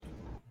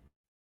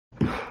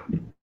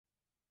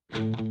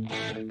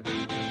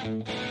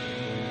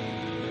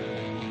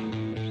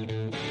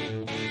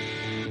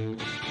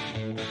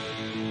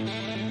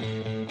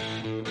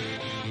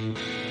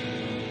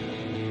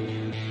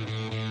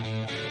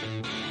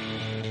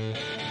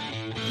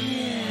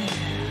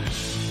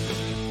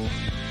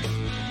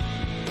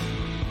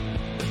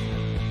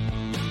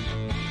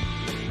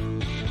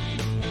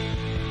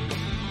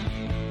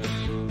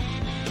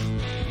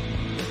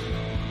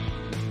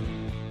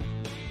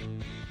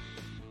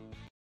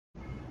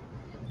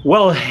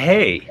Well,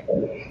 hey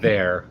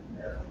there,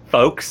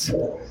 folks.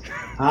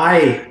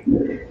 Hi.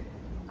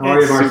 How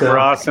are you,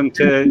 Marcel?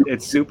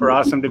 It's super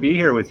awesome to be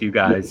here with you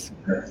guys.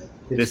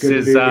 This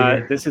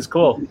is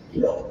cool.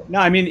 No,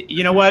 I mean,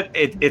 you know what?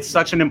 It's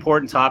such an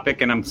important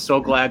topic, and I'm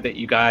so glad that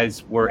you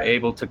guys were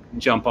able to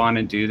jump on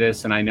and do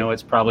this. And I know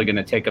it's probably going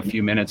to take a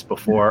few minutes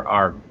before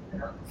our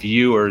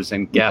viewers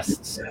and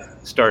guests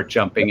start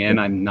jumping in.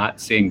 I'm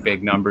not seeing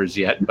big numbers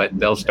yet, but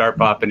they'll start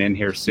popping in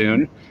here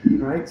soon.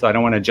 Right. So I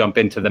don't want to jump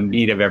into the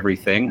meat of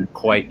everything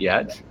quite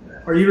yet.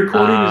 Are you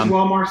recording as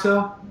well,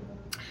 Marcel?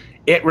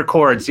 It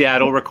records. Yeah,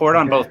 it'll record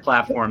on both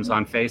platforms,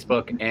 on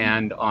Facebook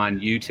and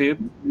on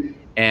YouTube.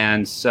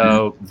 And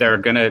so they're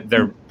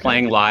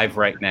playing live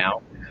right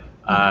now.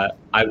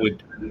 I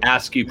would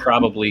ask you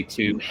probably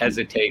to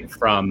hesitate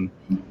from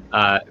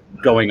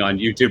going on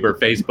YouTube or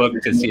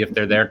Facebook to see if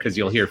they're there, because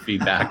you'll hear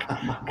feedback,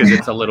 because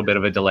it's a little bit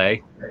of a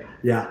delay.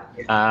 Yeah.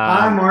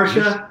 Hi,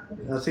 Marcia.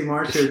 I see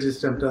Marcia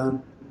just jumped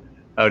on.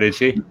 Oh, did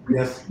she?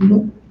 Yes.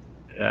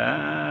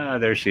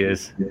 There she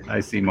is.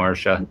 I see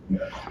Marcia.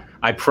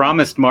 I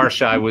promised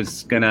Marcia I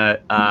was going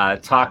to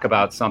talk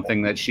about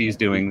something that she's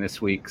doing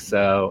this week,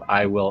 so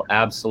I will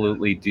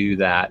absolutely do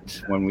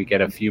that when we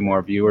get a few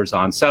more viewers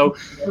on. So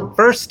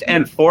first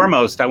and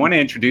foremost, I want to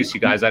introduce you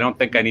guys. I don't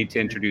think I need to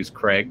introduce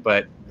Craig,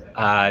 but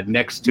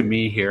next to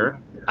me here,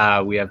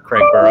 we have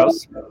Craig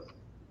Burrows.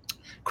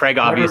 Craig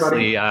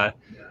obviously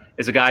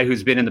is a guy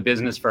who's been in the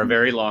business for a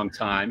very long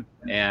time,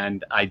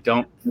 and I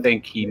don't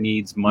think he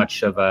needs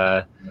much of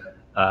a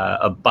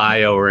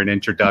bio or an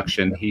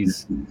introduction.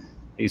 He's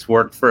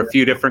worked for a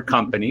few different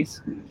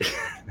companies,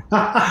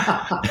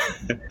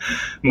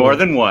 more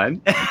than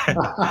one.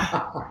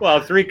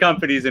 Well, 3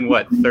 companies in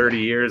 30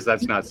 years?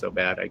 That's not so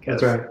bad, I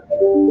guess. That's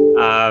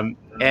right.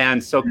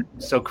 And so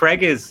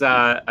Craig is,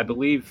 I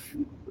believe,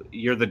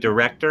 you're the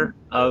director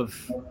of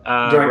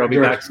Robe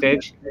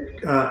Backstage?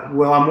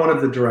 Well, I'm one of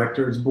the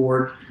directors,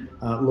 board.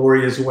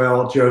 Lori as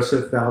well,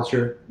 Joseph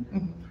Voucher.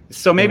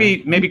 So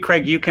maybe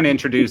Craig, you can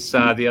introduce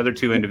the other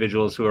 2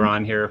 individuals who are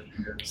on here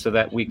so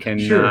that we can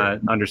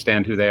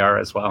understand who they are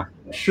as well.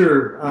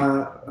 Sure.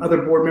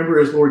 Other board member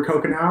is Lori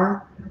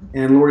Kokenauer,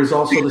 and Lori is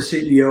also the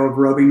CEO of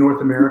Robe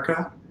North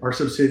America, our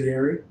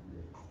subsidiary.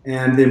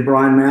 And then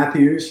Brian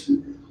Matthews.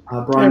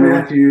 Brian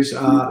Matthews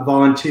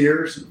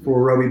volunteers for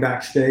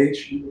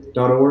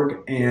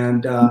RobeBackstage.org,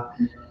 and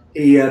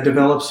he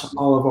develops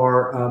all of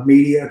our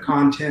media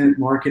content,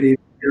 marketing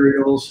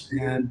materials,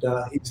 and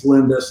he's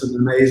lent us an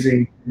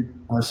amazing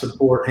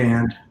support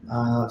hand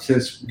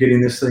since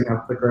getting this thing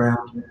off the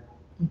ground.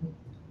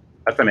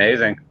 That's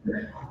amazing.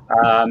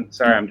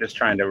 Sorry, I'm just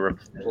trying to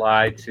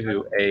reply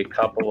to a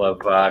couple of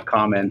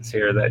comments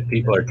here that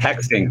people are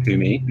texting to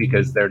me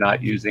because they're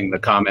not using the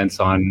comments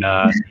on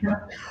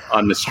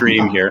the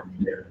stream here.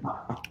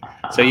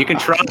 So you can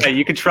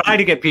try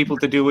to get people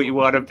to do what you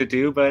want them to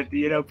do, but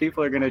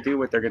people are going to do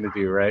what they're going to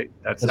do, right?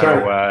 That's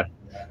how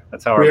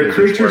we're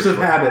creatures of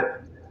habit.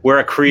 We're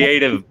a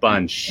creative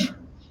bunch.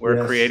 We're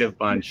a creative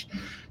bunch.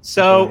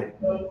 So,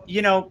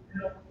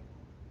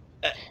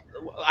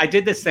 I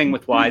did this thing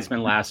with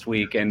Wiseman last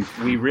week, and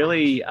we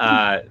really,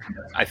 I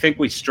think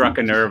we struck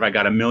a nerve. I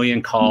got a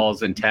million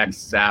calls and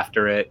texts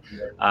after it.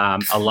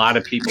 A lot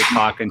of people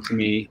talking to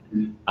me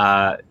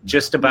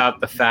just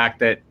about the fact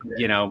that,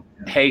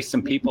 hey,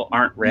 some people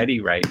aren't ready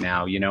right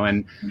now,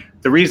 and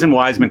the reason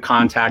Wiseman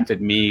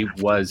contacted me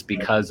was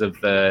because of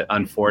the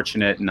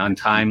unfortunate and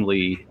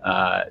untimely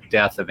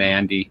death of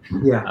Andy,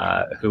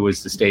 who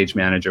was the stage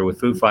manager with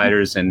Foo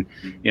Fighters. And,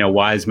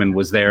 Wiseman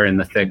was there in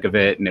the thick of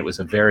it, and it was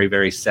a very,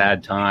 very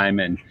sad time.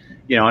 And,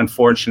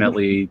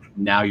 unfortunately,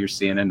 now you're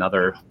seeing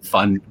another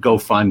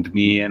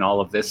GoFundMe and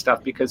all of this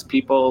stuff, because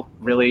people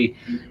really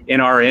in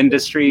our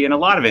industry, in a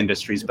lot of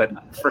industries, but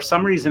for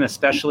some reason,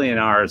 especially in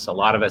ours, a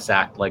lot of us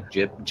act like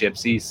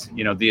gypsies,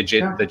 the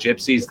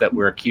gypsies that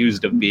we're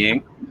accused of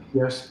being.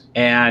 Yes.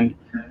 And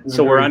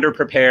so we're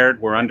underprepared,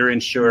 we're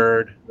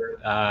underinsured,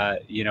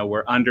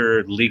 we're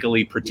under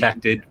legally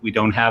protected.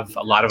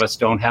 A lot of us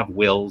don't have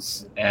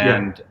wills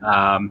and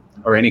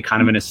or any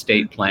kind of an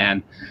estate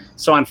plan.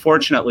 So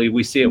unfortunately,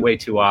 we see it way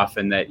too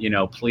often that,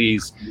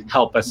 please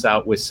help us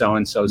out with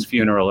so-and-so's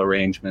funeral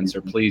arrangements,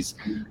 or please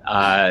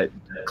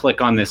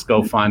click on this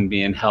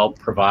GoFundMe and help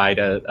provide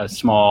a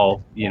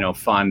small,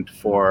 fund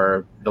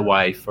for the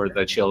wife or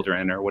the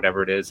children or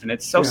whatever it is. And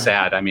it's so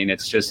sad. I mean,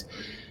 it's just,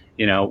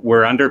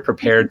 we're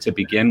underprepared to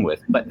begin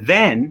with. But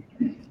then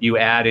you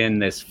add in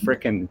this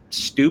freaking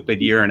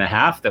stupid year and a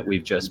half that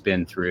we've just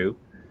been through,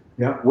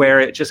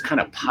 where it just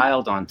kind of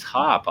piled on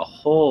top a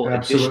whole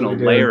additional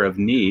layer of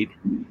need.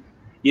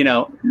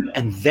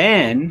 and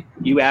then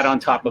you add on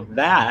top of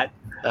that,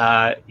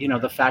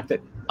 the fact that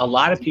a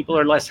lot of people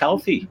are less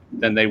healthy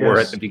than they were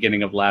at the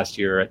beginning of last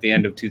year, at the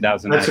end of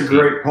 2019. That's a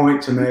great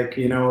point to make.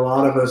 A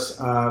lot of us,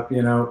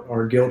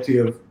 are guilty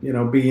of,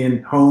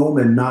 being home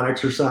and not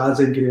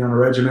exercising, getting on a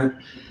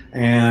regimen,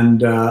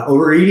 and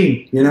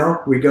overeating.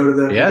 We go to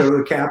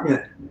the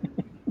cabinet.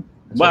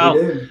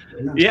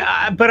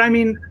 But I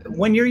mean,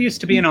 when you're used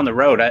to being on the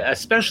road,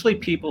 especially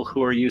people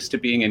who are used to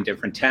being in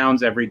different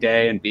towns every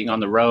day and being on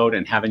the road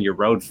and having your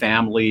road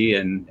family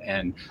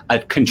and a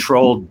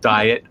controlled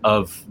diet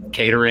of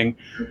catering,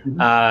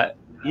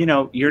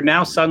 you're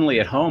now suddenly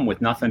at home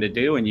with nothing to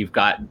do, and you've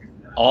got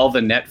all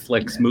the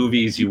Netflix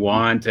movies you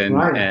want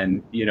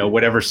and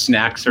whatever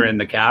snacks are in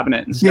the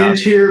cabinet and stuff.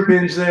 Binge here,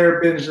 binge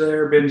there, binge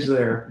there, binge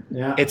there.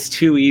 Yeah, it's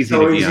too easy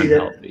to be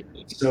unhealthy.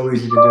 So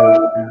easy to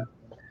do.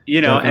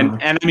 Yeah.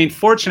 And I mean,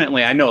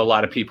 fortunately, I know a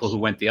lot of people who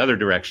went the other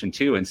direction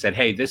too and said,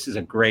 hey, this is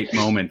a great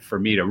moment for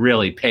me to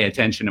really pay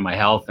attention to my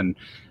health and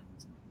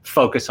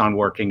focus on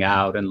working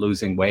out and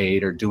losing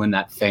weight or doing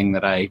that thing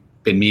that I've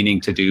been meaning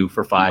to do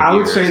for 5 years. I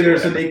would say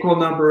there's an equal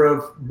number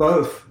of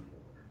both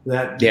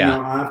that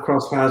I've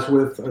crossed paths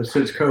with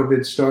since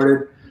COVID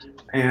started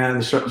and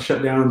the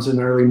shutdowns in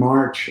early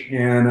March.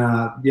 And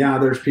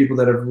there's people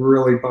that have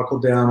really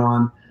buckled down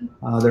on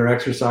their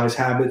exercise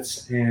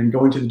habits and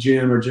going to the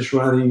gym or just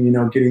running,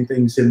 getting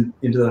things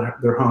into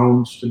their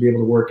homes to be able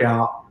to work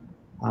out.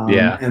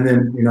 And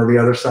then, the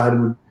other side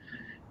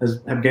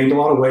have gained a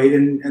lot of weight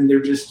and they're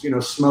just,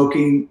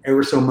 smoking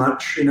ever so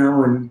much,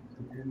 and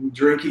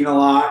drinking a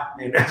lot.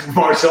 And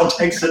Marcel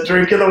takes a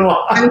drink in a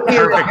while.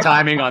 Perfect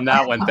timing on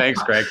that one.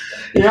 Thanks, Greg.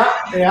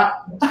 Yeah.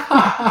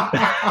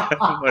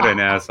 What an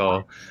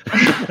asshole.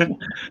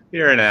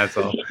 You're an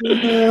asshole.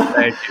 Thank you.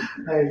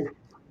 Hey.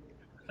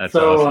 That's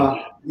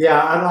awesome.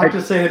 I'd like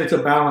to say that it's a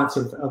balance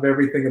of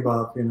everything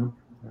above,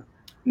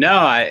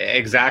 No,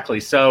 exactly.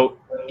 So,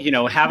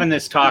 having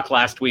this talk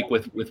last week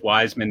with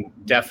Wiseman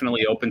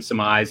definitely opened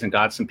some eyes and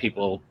got some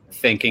people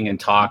thinking and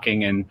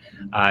talking. And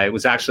it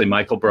was actually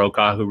Michael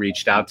Brokaw who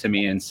reached out to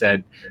me and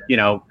said,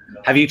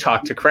 have you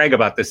talked to Craig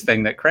about this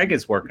thing that Craig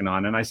is working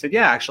on? And I said,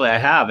 yeah, actually I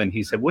have. And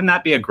he said, wouldn't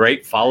that be a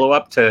great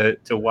follow-up to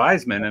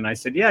Wiseman? And I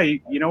said, yeah,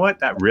 you know what?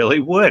 That really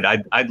would.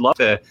 I'd love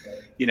to,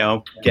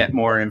 get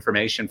more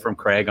information from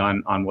Craig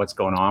on what's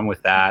going on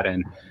with that.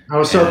 And I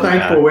was so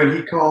thankful when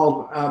he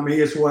called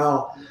me as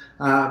well.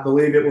 I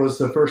believe it was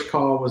the first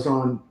call was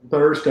on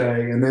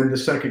Thursday, and then the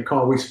second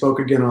call we spoke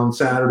again on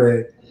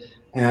Saturday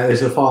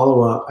as a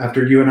follow-up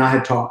after you and I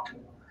had talked.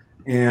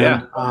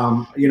 And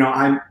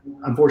I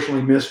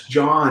unfortunately missed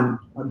John's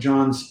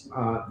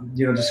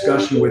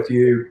discussion with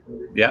you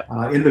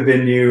in the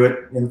venue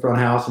in the front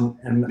house,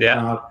 and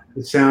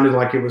it sounded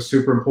like it was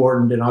super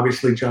important. And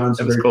obviously John's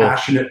a very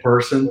passionate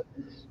person,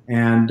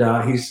 and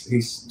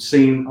he's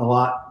seen a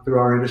lot through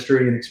our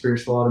industry and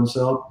experienced a lot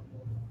himself.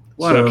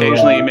 Well, so,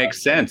 occasionally he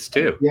makes sense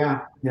too.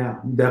 Yeah,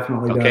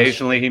 definitely.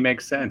 Occasionally he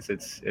makes sense.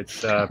 It's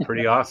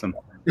pretty awesome.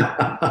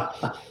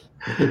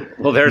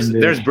 Well,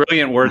 there's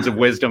brilliant words of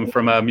wisdom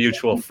from a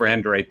mutual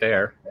friend right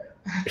there.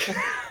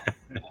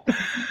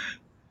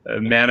 A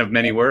man of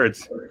many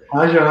words.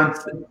 Hi, John.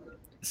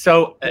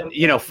 So,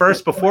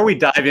 first, before we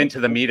dive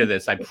into the meat of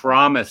this, I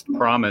promised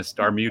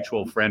our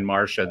mutual friend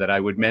Marcia that I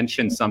would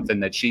mention something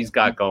that she's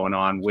got going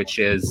on, which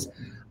is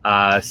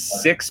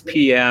 6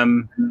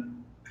 p.m.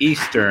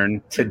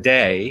 Eastern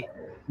today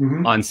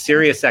on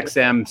Sirius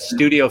XM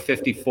Studio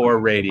 54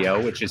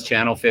 radio, which is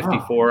channel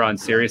 54 on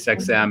Sirius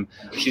XM.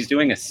 She's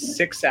doing a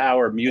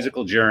 6-hour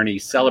musical journey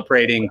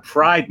celebrating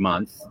Pride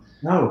Month,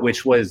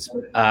 which was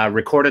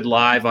recorded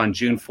live on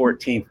June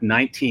 14th,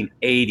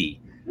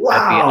 1980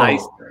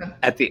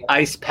 at the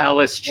Ice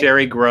Palace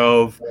Cherry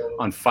Grove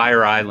on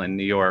Fire Island,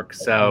 New York.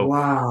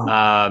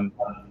 So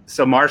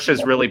so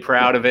Marcia's really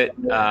proud of it.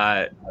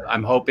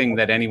 I'm hoping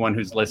that anyone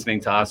who's listening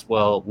to us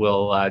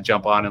will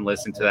jump on and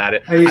listen to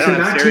that. I don't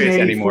have Sirius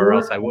anymore, or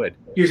else I would.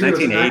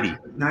 1980.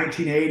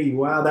 1980.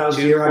 Wow, that was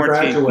June the year I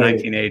graduated.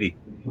 1980.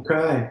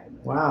 Okay.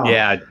 Wow.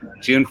 Yeah,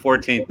 June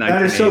 14th, 1980.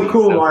 That is so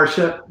cool,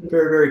 Marcia.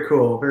 Very, very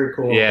cool. Very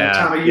cool. Yeah.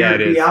 That time of year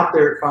to be out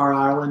there at Fire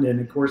Island, and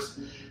of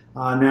course,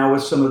 now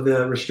with some of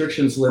the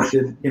restrictions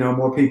lifted,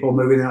 more people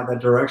moving out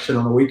that direction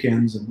on the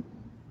weekends and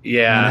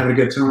having a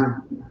good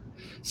time.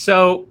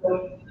 So.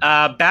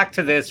 Back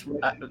to this.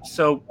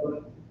 So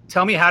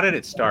tell me, how did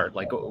it start?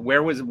 Like,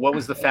 what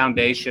was the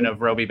foundation of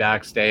Robe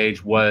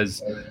Backstage?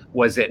 Was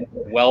it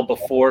well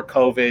before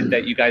COVID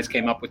that you guys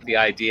came up with the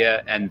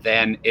idea, and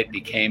then it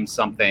became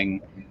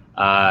something,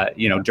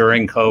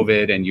 during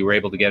COVID, and you were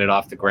able to get it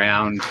off the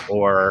ground?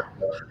 Or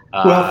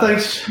well,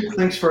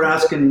 thanks for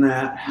asking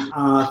that.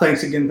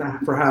 Thanks again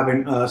for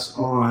having us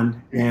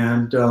on,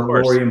 and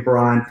Lori and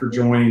Brian for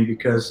joining,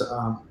 because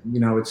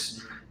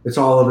it's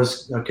all of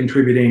us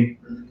contributing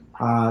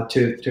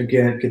to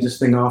get this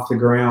thing off the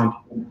ground.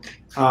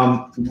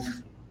 Over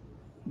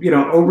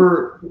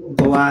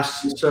the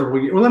last several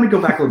years, well, let me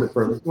go back a little bit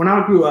further. When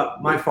I grew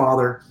up, my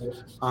father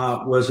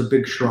was a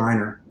big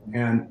Shriner,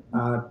 and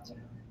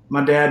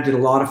my dad did a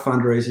lot of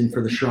fundraising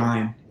for the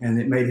Shrine, and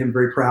it made him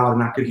very proud.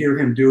 And I could hear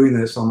him doing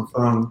this on the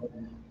phone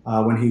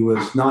when he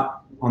was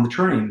not on the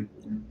train.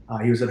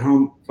 He was at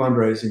home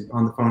fundraising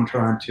on the phone,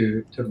 trying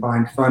to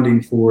find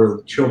funding for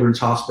the Children's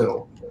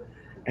Hospital,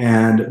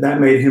 and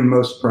that made him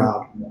most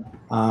proud.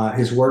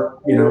 His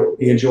work,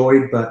 he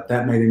enjoyed, but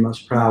that made him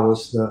most proud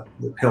was the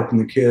helping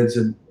the kids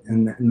and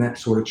that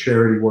sort of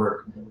charity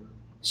work.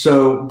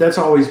 So that's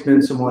always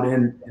been somewhat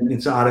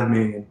inside of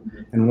me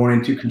and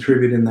wanting to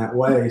contribute in that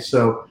way.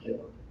 So,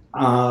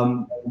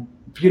 when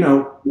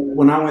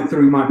I went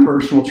through my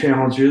personal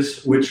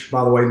challenges, which,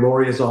 by the way,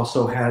 Lori has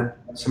also had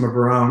some of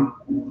her own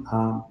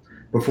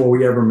before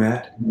we ever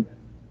met.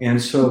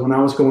 And so when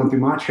I was going through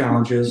my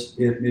challenges,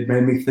 it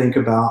made me think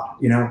about,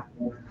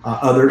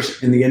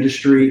 others in the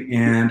industry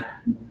and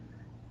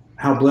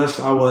how blessed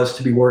I was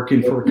to be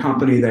working for a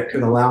company that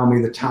could allow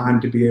me the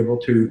time to be able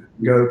to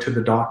go to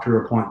the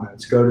doctor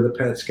appointments, go to the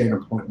PET scan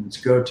appointments,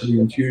 go to the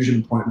infusion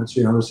appointments.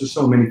 There's just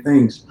so many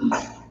things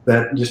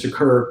that just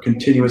occur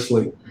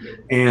continuously.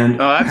 And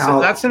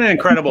that's an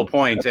incredible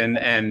point.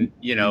 And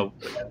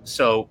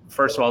so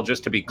first of all,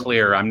 just to be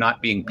clear, I'm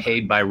not being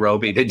paid by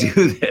Robe to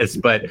do this,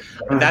 but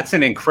that's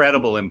an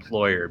incredible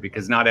employer,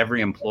 because not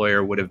every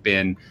employer would have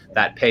been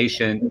that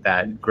patient,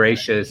 that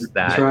gracious,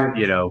 that,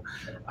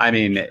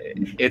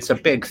 it's a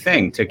big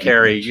thing to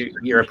carry.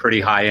 You're a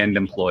pretty high-end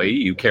employee.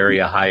 You carry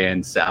a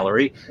high-end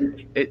salary.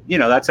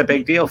 That's a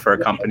big deal for a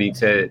company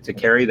to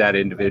carry that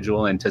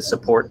individual and to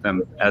support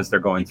them as they're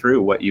going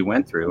through what you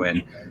went through.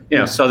 And,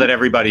 so that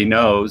everybody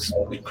knows,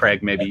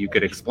 Craig, maybe you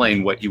could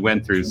explain what you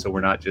went through so we're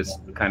not just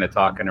kind of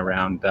talking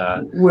around.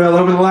 Well,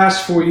 over the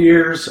last 4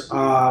 years,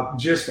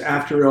 just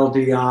after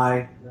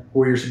LDI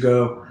 4 years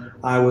ago,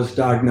 I was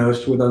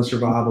diagnosed with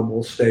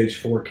unsurvivable stage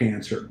 4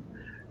 cancer.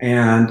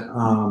 And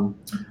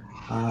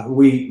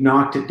we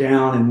knocked it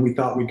down and we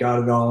thought we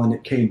got it all, and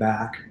it came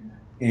back.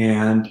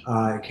 And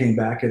it came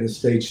back at a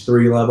stage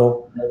 3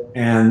 level.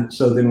 And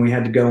so then we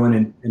had to go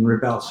in and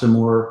rip out some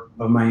more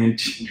of my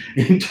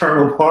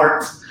internal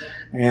parts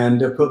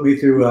and put me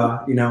through,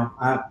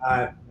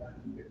 I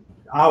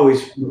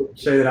always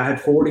say that I had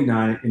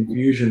 49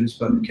 infusions,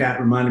 but Kat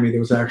reminded me there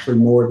was actually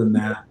more than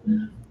that.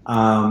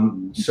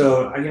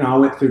 So I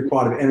went through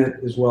quite a bit,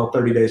 and as well,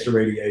 30 days of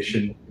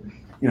radiation,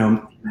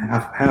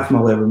 half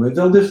my liver moved.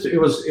 It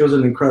was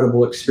an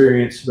incredible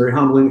experience, very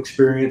humbling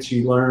experience.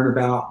 You learn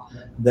about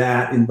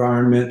that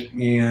environment,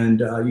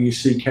 and you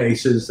see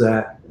cases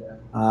that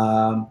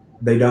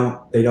they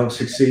don't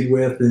succeed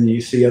with, and you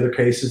see other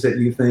cases that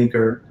you think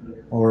are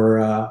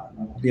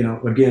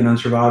again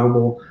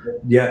unsurvivable,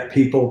 yet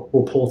people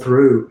will pull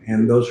through,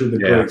 and those are the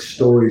great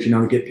stories,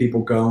 to get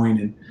people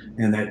going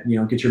and that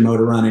get your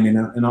motor running,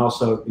 and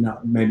also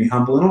made me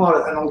humble. And a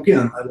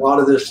lot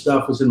of this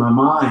stuff was in my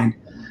mind,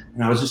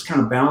 and I was just kind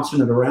of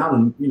bouncing it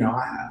around, and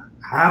I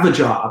have a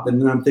job,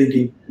 and then I'm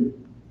thinking,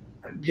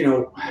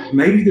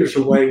 maybe there's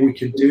a way we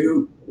could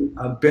do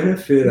a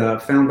benefit, a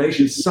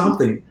foundation,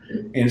 something.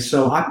 And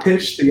so I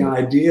pitched the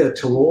idea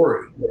to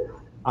Lori.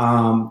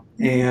 So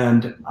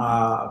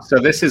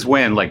this is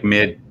when, like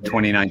mid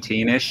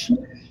 2019-ish?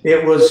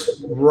 It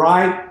was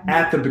right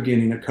at the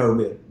beginning of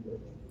COVID.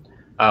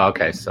 Oh,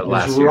 okay. So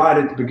last year. Right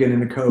at the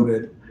beginning of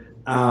COVID.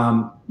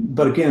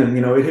 But again,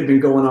 it had been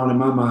going on in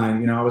my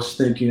mind. I was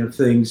thinking of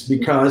things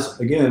because,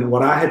 again,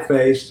 what I had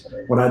faced,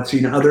 what I'd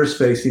seen others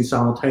facing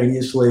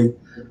simultaneously,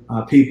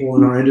 people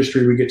in our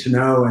industry we get to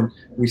know and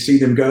we see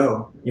them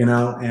go,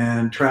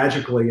 and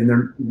tragically, and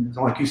they're,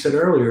 like you said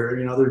earlier,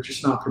 they're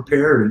just not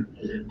prepared.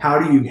 And how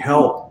do you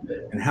help?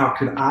 And how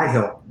could I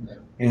help?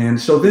 And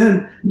so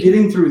then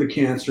getting through the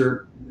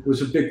cancer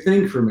was a big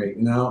thing for me,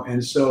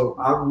 and so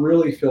I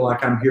really feel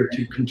like I'm here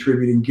to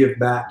contribute and give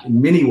back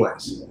in many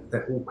ways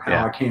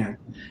how I can.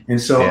 And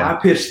so I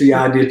pitched the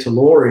idea to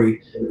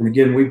Lori, and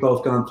again, we've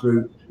both gone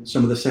through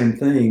some of the same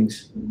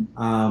things,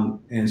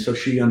 and so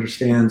she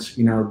understands,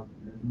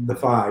 the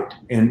fight.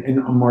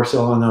 And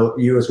Marcel, I know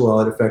you as well.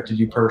 It affected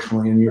you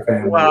personally and your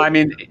family. Well,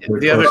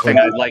 the other thing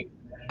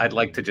I'd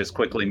like to just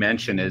quickly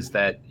mention is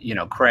that,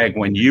 Craig,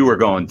 when you were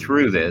going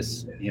through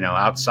this,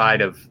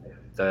 outside of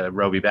the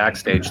Robe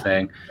Backstage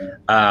thing,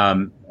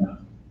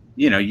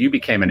 you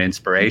became an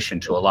inspiration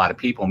to a lot of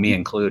people, me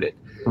included.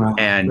 Wow.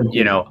 And,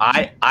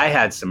 I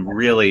had some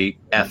really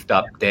effed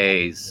up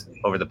days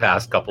over the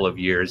past couple of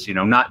years,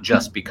 not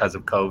just because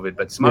of COVID,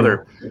 but some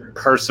other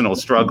personal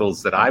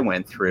struggles that I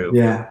went through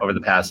over the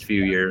past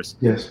few years.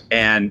 Yes.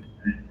 And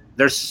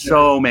there's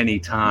so many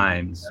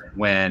times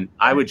when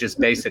I would just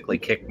basically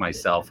kick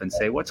myself and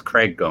say, what's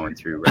Craig going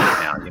through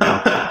right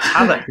now?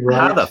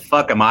 How the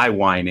fuck am I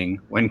whining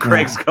when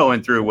Craig's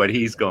going through what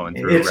he's going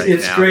through right now?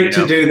 It's great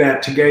to do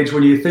that, to gauge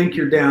when you think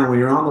you're down, when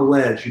you're on the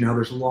ledge.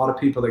 There's a lot of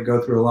people that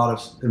go through a lot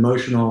of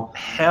emotional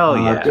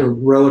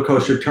roller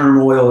coaster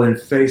turmoil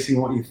and facing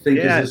what you think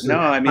is this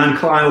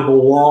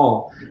unclimbable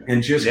wall.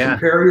 And just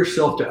compare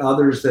yourself to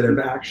others that have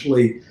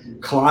actually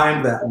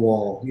climbed that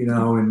wall,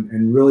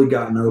 and really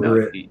gotten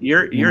over it.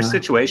 Your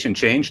situation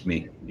changed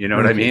me. You know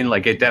what I mean?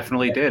 Like, it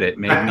definitely did. It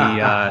made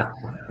me,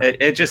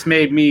 it just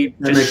made me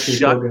just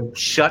shut good.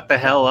 shut the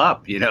hell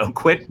up,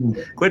 quit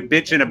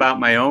bitching about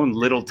my own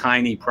little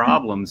tiny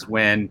problems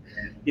when,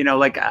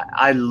 like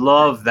I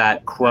love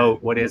that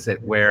quote. What is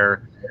it?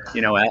 Where,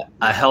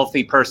 a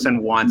healthy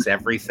person wants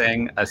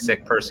everything. A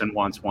sick person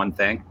wants one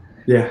thing.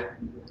 Yeah.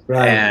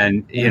 Right.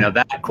 And,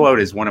 that quote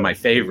is one of my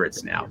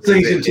favorites now.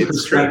 Things into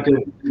perspective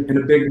in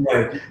a big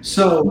way.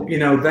 So,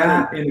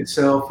 that in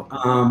itself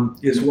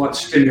is what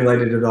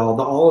stimulated it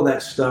all. All of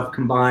that stuff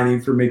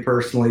combining for me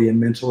personally and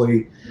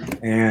mentally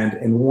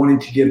and wanting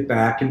to give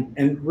back.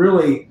 And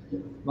really,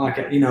 like,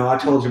 I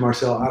told you,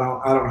 Marcel,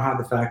 I don't hide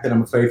the fact that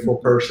I'm a faithful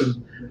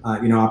person.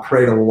 I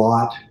prayed a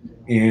lot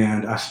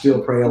and I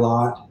still pray a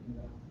lot.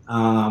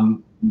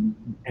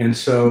 And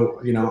so,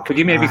 could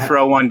you maybe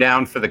throw one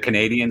down for the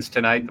Canadians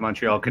tonight, the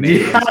Montreal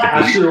Canadiens? Yeah,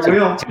 I sure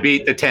will. To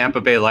beat the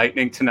Tampa Bay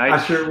Lightning tonight.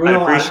 I sure will.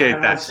 I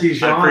appreciate that. I see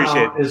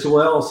Jean as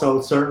well,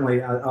 so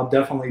certainly I'll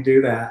definitely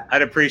do that.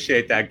 I'd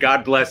appreciate that.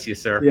 God bless you,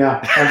 sir.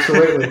 Yeah,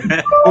 absolutely.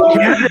 Well,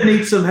 Canada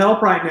needs some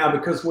help right now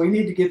because we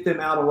need to get them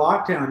out of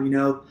lockdown.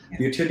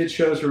 The attendance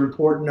shows are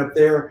important up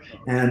there,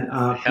 and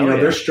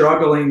they're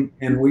struggling,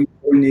 and we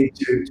need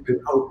to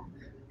hope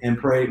and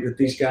pray that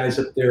these guys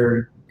up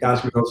there,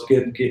 guys and girls,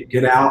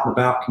 get out and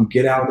about, can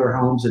get out of their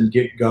homes and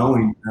get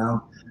going.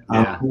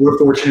 We're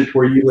fortunate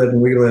where you live and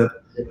we live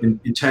in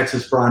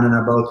Texas, Brian and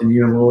I both, and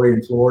you and Lori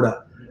in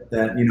Florida,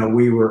 that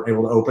we were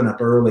able to open up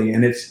early,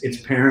 and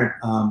it's apparent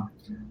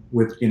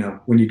with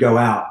when you go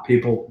out,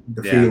 people,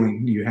 the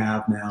feeling you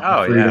have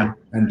now, freedom,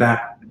 and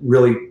back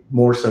really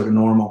more so to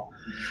normal.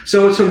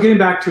 So getting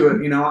back to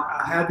it,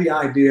 I had the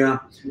idea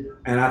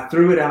and I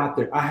threw it out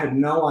there. I had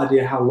no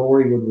idea how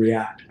Lori would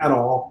react at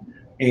all,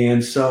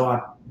 and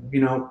so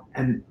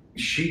and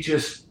she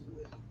just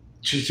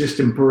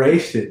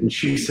embraced it. And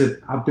she said,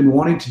 I've been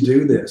wanting to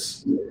do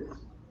this.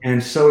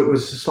 And so it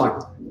was just like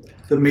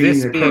the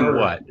meeting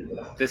occurred.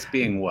 This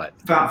being what?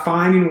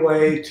 Finding a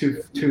way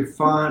to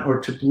fund or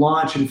to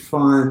launch and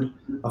fund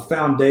a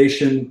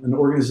foundation, an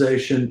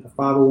organization, a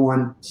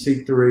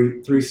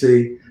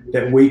 501c3c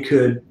that we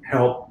could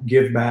help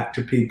give back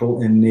to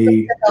people in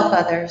need. Help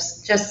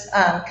others. Just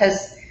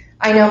because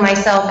I know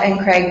myself and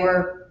Craig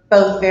were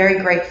both very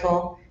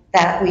grateful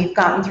that we've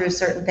gotten through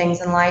certain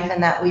things in life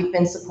and that we've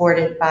been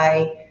supported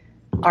by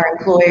our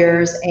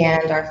employers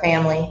and our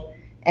family,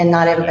 and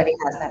not everybody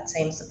has that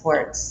same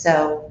support.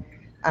 So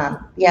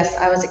yes,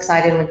 I was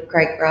excited when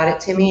Craig brought it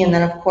to me, and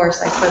then of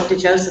course I spoke to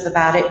Joseph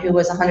about it, who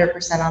was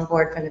 100% on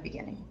board from the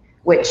beginning,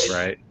 which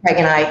Craig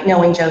and I,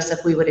 knowing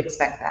Joseph, we would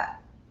expect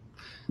that.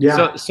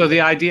 Yeah. So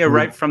the idea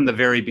right from the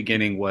very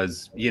beginning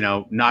was,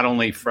 not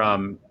only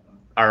from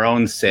our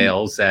own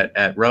sales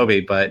at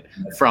Robe, but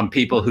from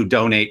people who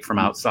donate from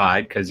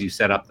outside, because you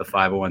set up the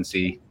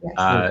 501c,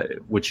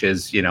 which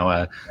is,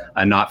 a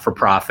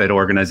not-for-profit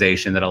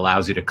organization that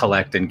allows you to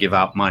collect and give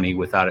out money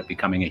without it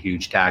becoming a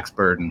huge tax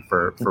burden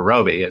for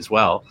Robe as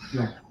well.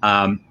 Yeah.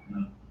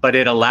 But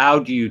it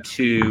allowed you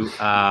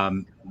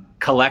to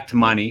collect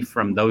money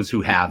from those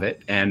who have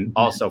it, and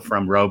also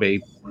from Robe,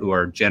 who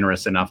are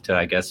generous enough to,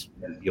 I guess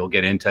you'll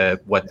get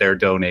into what they're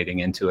donating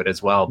into it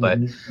as well, but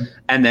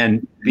and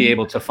then be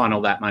able to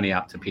funnel that money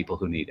out to people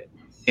who need it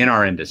in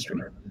our industry.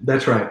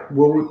 That's right.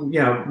 Well,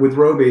 yeah, with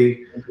Robe,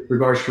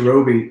 regards to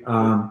Robe,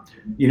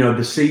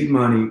 the seed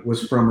money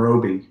was from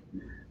Robe.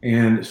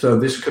 And so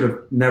this could have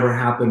never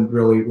happened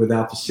really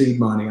without the seed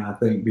money, I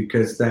think,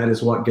 because that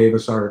is what gave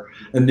us our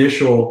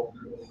initial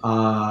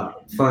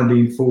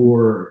funding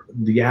for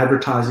the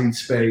advertising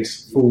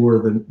space, for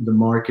the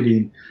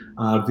marketing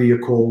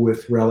vehicle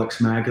with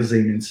Relics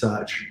Magazine and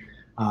such,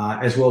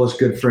 as well as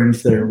good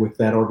friends there with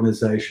that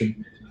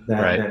organization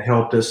that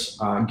helped us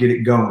get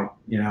it going,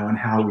 and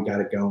how we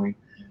got it going.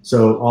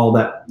 So all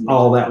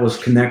that was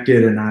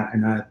connected, and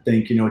I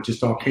think it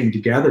just all came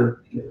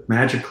together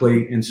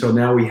magically. And so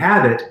now we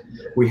have it.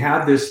 We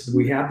have this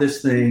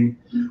thing.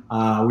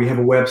 We have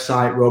a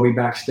website,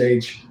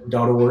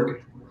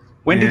 robebackstage.org.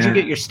 When did you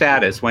get your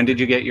status? When did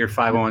you get your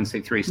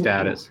 501c3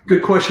 status?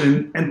 Good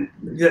question. And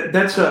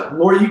that's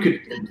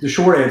Lori, the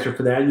short answer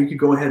for that, you could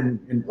go ahead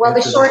and well,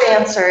 the short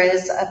answer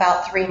is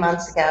about 3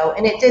 months ago,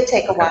 and it did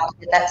take a while to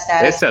get that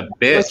status. It's a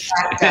bitch.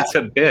 It's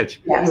a bitch.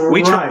 Yes.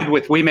 We tried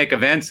with We Make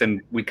Events,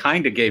 and we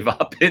kind of gave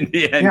up in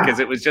the end because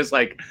it was just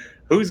like,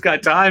 who's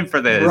got time for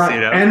this?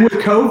 Right. And with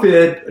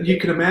COVID, you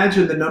can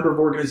imagine the number of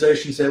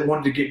organizations that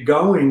wanted to get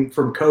going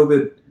from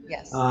COVID.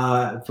 Yes.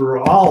 For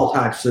all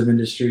types of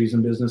industries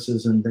and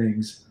businesses and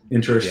things,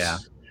 interests. Yeah.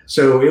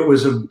 So it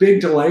was a big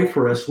delay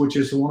for us, which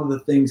is one of the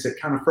things that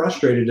kind of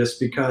frustrated us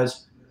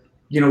because,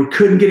 we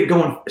couldn't get it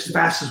going as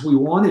fast as we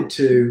wanted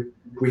to.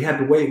 We had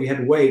to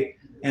wait.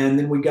 And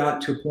then we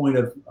got to a point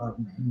of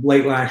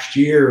late last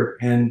year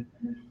and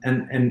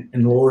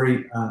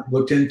Lori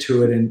looked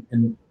into it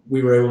and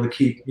we were able to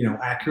keep,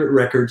 accurate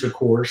records, of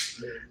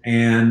course,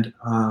 and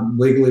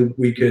legally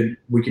we could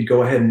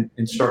go ahead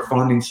and start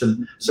funding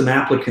some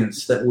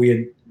applicants that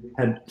we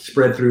had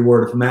spread through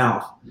word of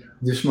mouth.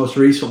 Just most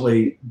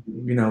recently,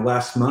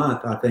 last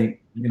month, I think,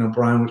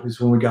 Brian,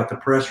 was when we got the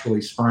press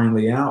release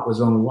finally out.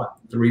 Was only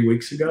 3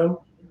 weeks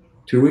ago,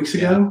 2 weeks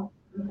ago.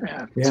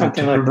 to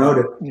promote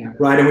it. Yeah.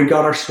 Right. And we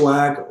got our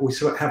swag. We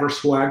have our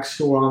swag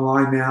store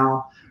online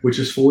now, which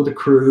is for the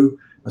crew.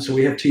 So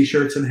we have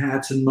T-shirts and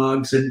hats and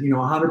mugs, and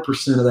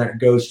 100% of that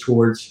goes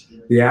towards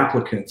the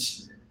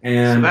applicants.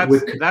 And so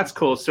that's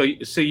cool. So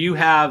you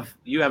have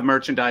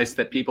merchandise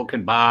that people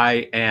can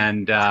buy,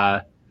 and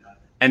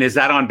is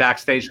that on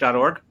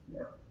backstage.org?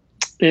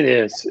 It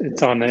is.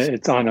 It's on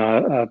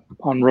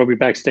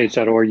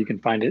robebackstage.org. You can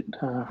find it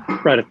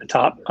right at the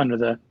top under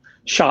the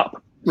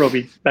shop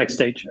Robe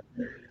Backstage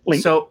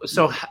link. So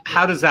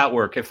how does that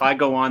work? If I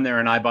go on there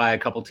and I buy a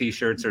couple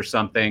T-shirts or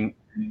something,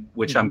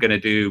 which I'm going to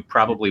do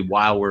probably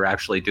while we're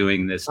actually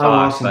doing this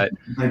talk. Awesome. But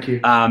thank you.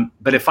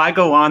 But if I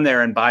go on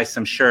there and buy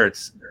some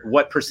shirts,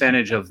 what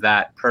percentage of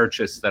that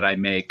purchase that I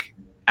make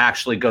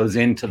actually goes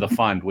into the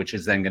fund, which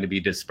is then going to be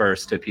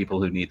dispersed to people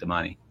who need the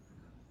money?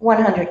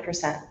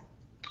 100%.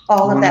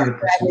 All of that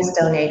is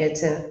donated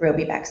to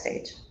Robe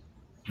Backstage.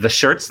 The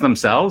shirts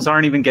themselves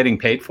aren't even getting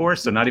paid for,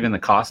 so not even the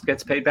cost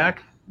gets paid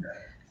back?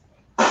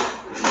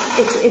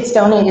 It's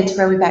donated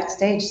to Robe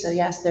Backstage, so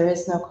yes, there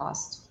is no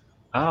cost.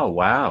 Oh,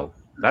 wow.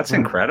 That's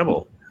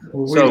incredible.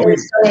 So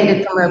it's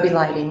donated from Robe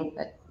Lighting,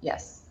 but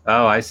yes.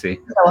 Oh, I see.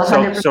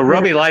 So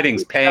Robe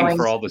Lighting's paying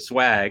for all the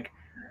swag,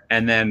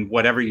 and then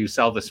whatever you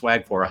sell the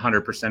swag for,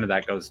 100% of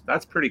that goes.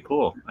 That's pretty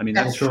cool. I mean,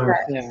 that's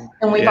correct. Yeah.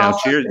 And we've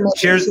also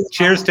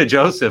cheers to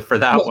Joseph for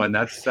that one.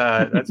 That's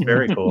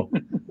very cool.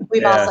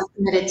 We've also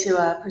committed to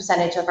a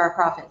percentage of our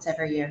profits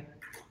every year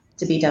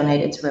to be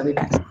donated to Robe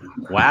Backstage.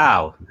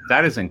 Wow,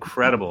 that is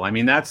incredible. I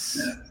mean,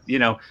 that's,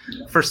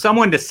 for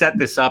someone to set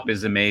this up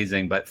is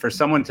amazing, but for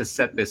someone to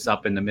set this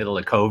up in the middle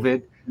of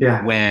COVID,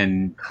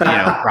 when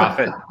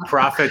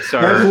profits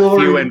are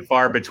few and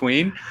far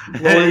between,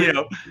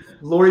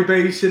 Lori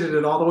babysitted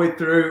it all the way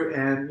through,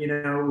 and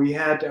we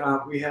had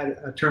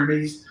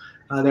attorneys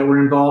that were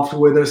involved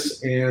with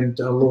us, and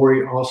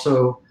Lori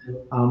also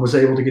was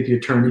able to get the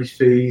attorney's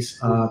fees,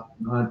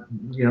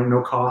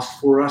 no cost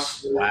for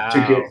us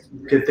to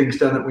get things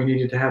done that we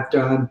needed to have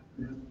done.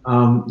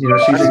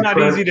 She's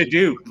not easy to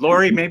do.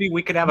 Lori, maybe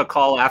we could have a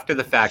call after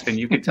the fact, and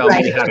you could tell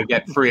me how to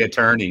get free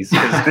attorneys.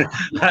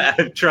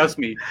 Trust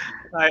me,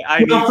 I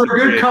need for a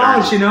good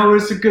cause.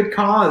 It's a good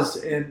cause,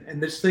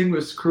 and this thing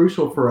was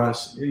crucial for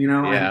us.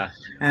 Yeah.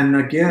 And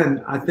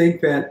again, I think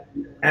that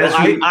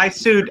I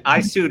sued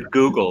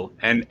Google,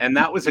 and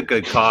that was a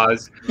good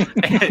cause, but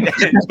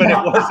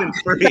it wasn't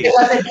free. It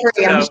wasn't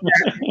free. I'm sure.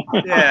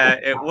 Yeah,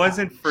 it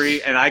wasn't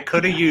free, and I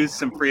could have used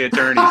some free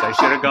attorneys. I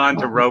should have gone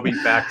to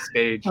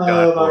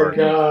robebackstage.org. Oh my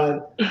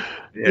God.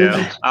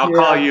 Yeah, I'll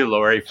call you,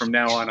 Lori. From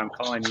now on, I'm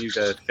calling you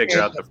to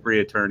figure out the free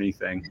attorney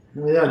thing.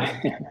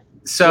 Yeah.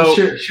 So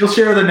she'll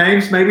share the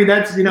names. Maybe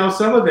that's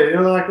some of it.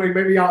 Like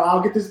maybe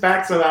I'll get this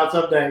back somehow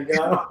someday.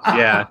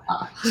 Yeah.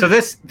 So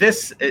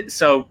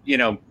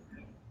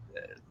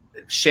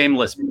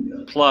shameless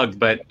plug,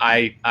 but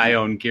I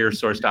own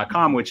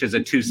GearSource.com, which is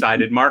a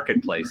two-sided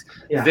marketplace.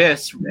 Yeah.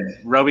 This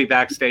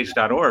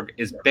robebackstage.org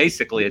is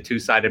basically a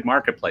two-sided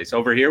marketplace.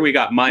 Over here we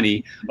got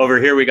money. Over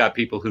here we got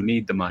people who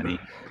need the money.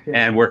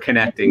 And we're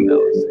connecting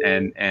those,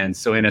 and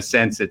so in a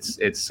sense,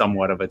 it's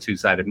somewhat of a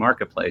two-sided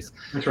marketplace.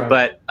 That's right.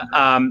 But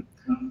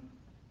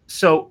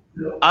so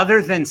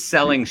other than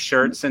selling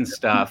shirts and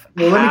stuff,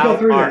 let me go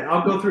through that.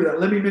 I'll go through that.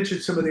 Let me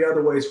mention some of the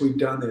other ways we've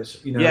done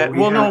this.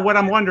 What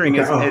I'm wondering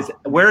is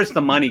where is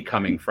the money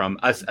coming from,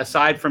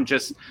 aside from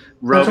just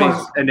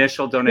Robe's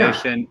initial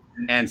donation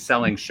and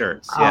selling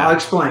shirts? Yeah. I'll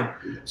explain.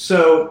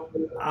 So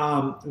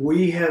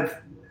we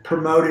have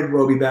promoted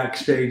Robe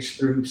Backstage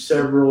through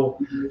several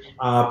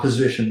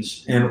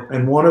positions,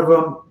 and one of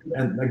them,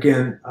 and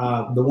again,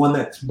 the one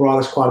that's brought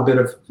us quite a bit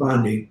of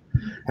funding,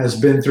 has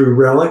been through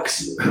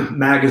Relics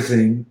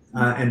magazine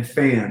and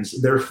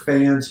fans, their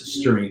fans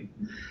stream.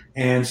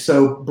 And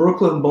so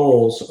Brooklyn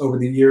Bowls over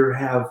the years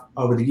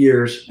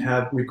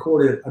have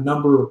recorded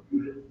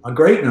a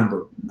great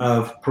number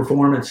of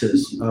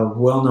performances of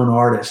well-known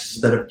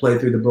artists that have played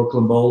through the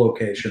Brooklyn Bowl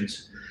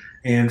locations.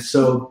 And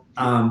so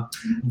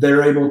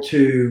they're able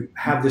to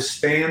have this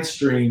fan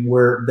stream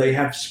where they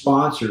have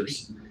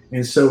sponsors.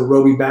 And so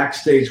Robe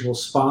Backstage will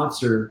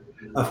sponsor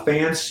a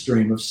fan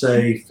stream of,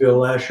 say,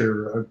 Phil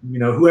Escher, or,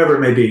 whoever it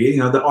may be,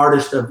 the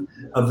artist of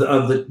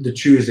the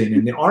choosing.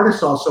 And the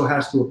artist also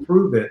has to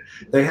approve it.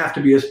 They have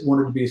to be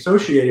wanted to be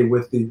associated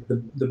with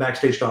the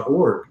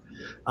backstage.org.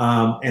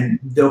 And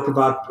they'll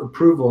provide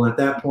approval. And at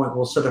that point,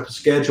 we'll set up a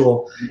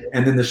schedule,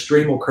 and then the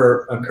stream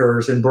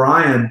occurs. And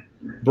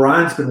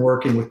Brian's been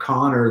working with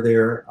Connor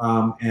there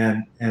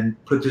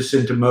and put this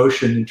into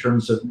motion in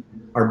terms of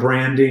our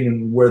branding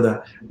and where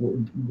the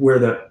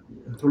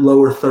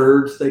lower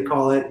thirds, they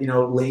call it,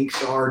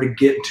 links are to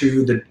get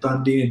to the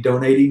funding and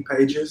donating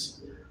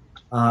pages.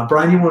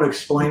 Brian, you want to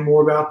explain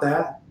more about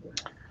that?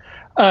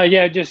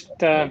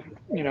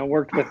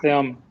 Worked with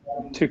them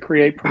to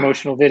create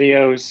promotional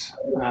videos,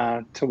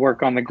 to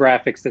work on the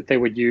graphics that they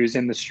would use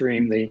in the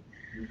stream, the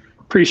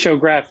pre-show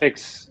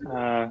graphics.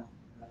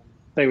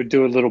 They would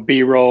do a little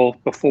B-roll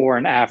before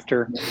and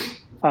after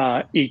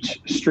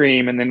each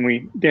stream, and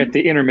then at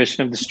the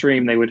intermission of the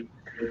stream, they would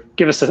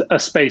give us a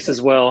space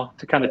as well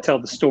to kind of tell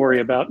the story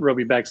about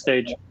Robe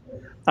Backstage.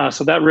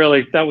 So that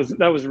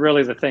was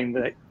really the thing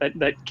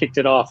that kicked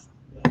it off.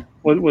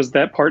 Was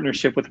that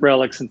partnership with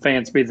Relics and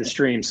Fans Be the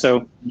Stream.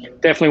 So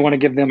definitely want to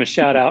give them a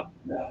shout out,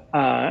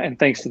 and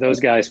thanks to those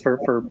guys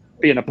for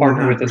being a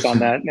partner 100%. with us on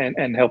that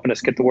and helping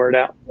us get the word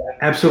out.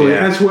 Absolutely.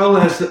 Yeah. As well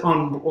as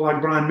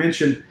like Brian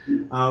mentioned,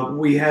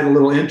 we had a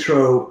little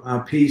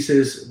intro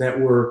pieces that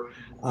were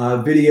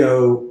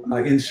video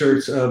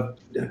inserts of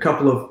a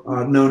couple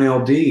of known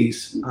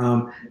LDs,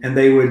 and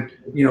they would,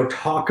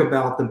 talk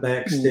about the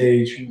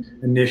Backstage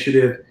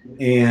initiative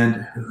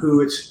and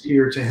who it's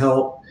here to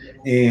help,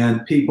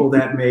 and people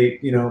that may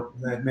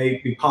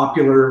be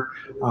popular.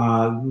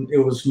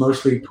 It was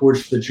mostly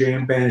towards the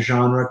jam band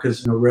genre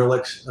because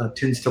Relics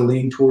tends to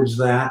lean towards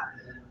that,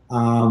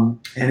 and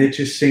it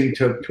just seemed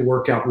to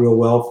work out real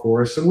well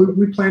for us. And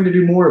we plan to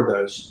do more of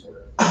those.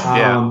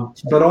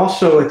 But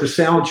also at the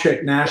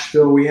Soundcheck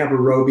Nashville, we have a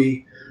Robe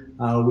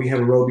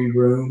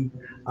room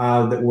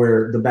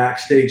where the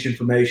Backstage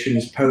information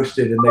is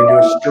posted, and they do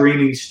a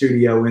streaming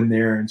studio in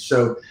there. And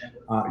so,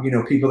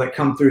 people that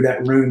come through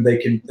that room, they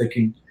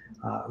can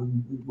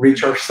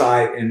reach our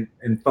site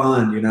and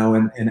fund,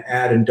 and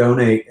add and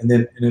donate.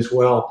 And as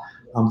well,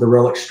 the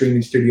Relic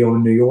streaming studio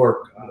in New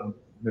York,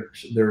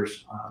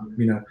 there's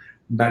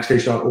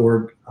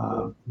backstage.org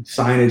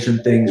signage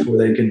and things where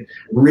they can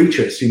reach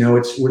us.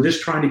 We're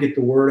just trying to get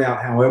the word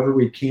out however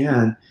we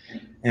can,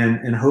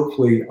 and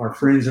hopefully our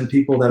friends and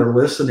people that are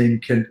listening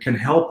can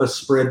help us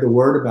spread the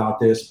word about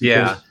this.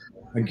 Because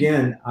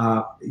again,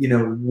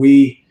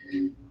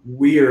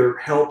 we are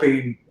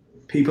helping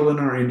people in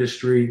our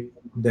industry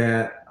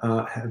that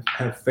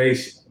have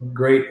faced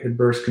great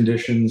adverse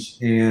conditions,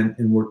 and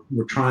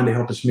we're trying to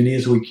help as many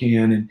as we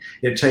can, and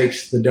it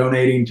takes the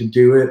donating to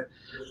do it.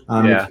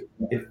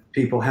 If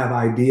people have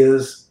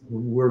ideas,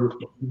 we're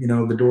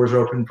the doors are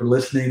open for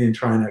listening and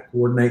trying to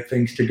coordinate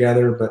things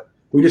together, but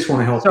we just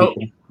want to help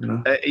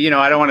people.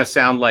 I don't want to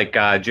sound like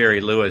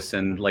Jerry Lewis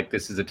and like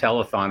this is a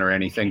telethon or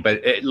anything,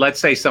 but let's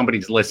say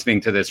somebody's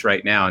listening to this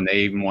right now and they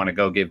even want to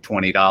go give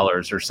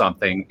 $20 or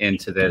something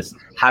into this.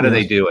 How do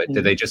they do it?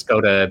 Do they just go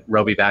to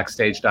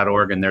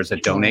robebackstage.org and there's a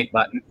donate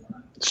button?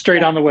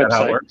 Straight on the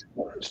website.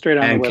 Straight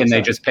on the website. And can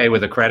they just pay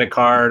with a credit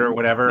card or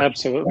whatever?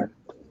 Absolutely.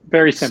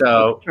 Very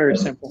simple. Very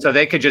simple. So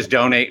they could just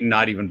donate and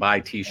not even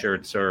buy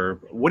T-shirts, or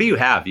what do you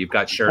have? You've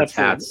got shirts,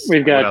 hats.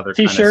 We've got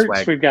T-shirts.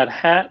 Kind of we've got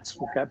hats.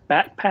 We've got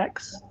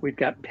backpacks. We've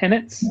got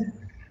pennants.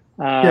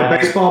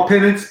 Baseball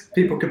pennants.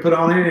 People can put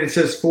on it. It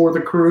says "For the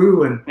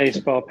Crew" and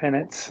baseball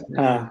pennants.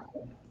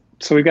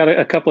 So we've got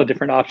a couple of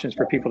different options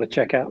for people to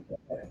check out.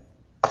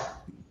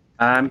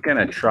 I'm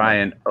gonna try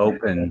and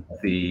open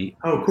the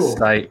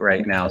site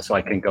right now so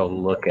I can go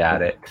look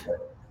at it.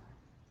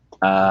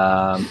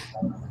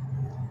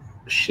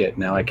 Shit,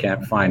 now I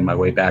can't find my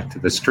way back to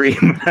the stream.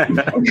 Too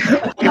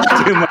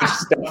much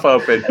stuff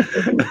open.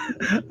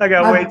 I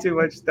got way too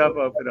much stuff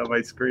open on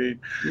my screen.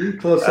 You're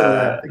close to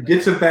that.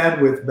 Get some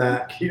bandwidth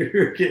back.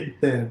 You're getting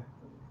thin.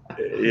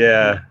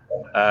 Yeah.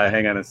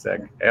 Hang on a sec.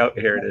 Oh,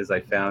 here it is.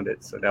 I found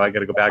it. So now I got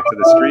to go back to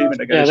the stream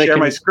and I got to share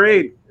my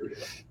screen.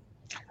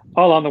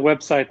 All on the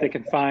website they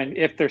can find.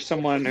 If there's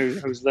someone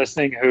who's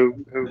listening who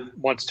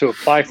wants to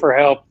apply for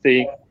help,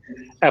 the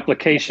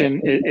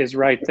application is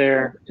right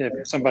there.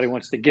 If somebody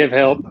wants to give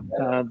help,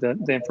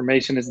 the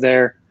information is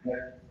there.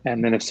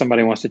 And then if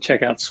somebody wants to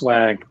check out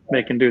swag,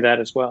 they can do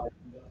that as well.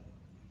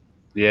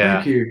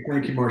 Yeah.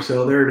 Thank you,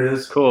 Marcel. There it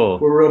is. Cool.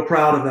 We're real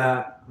proud of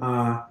that.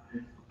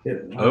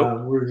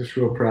 We're just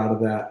real proud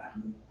of that.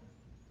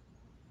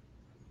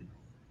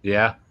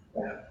 Yeah.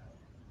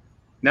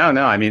 No.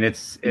 I mean,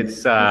 it's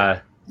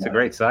a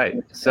great site.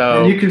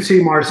 So and you can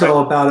see Marcel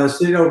about us.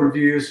 It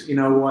overviews,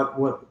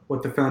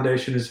 what the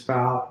foundation is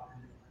about.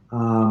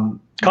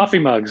 Coffee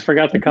mugs.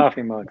 Forgot the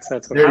coffee mugs.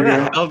 That's what. How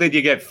the hell did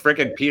you get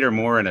frickin' Peter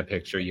Moore in a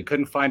picture? You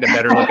couldn't find a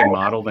better looking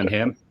model than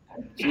him?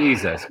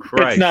 Jesus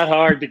Christ! It's not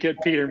hard to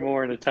get Peter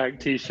Moore in a tight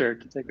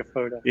T-shirt to take a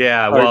photo.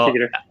 Yeah, well,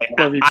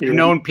 I've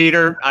known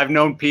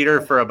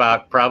Peter for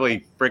about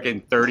probably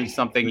frickin'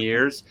 30-something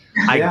years.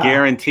 I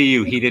guarantee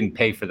you, he didn't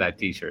pay for that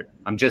T-shirt.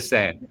 I'm just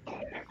saying.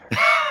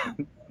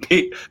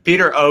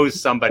 Peter owes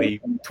somebody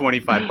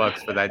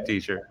 $25 for that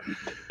T-shirt.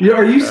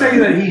 Are you saying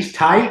that he's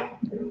tight?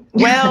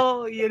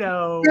 Well,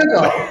 yeah.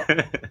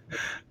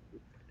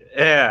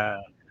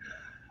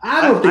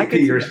 I don't think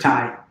Peter's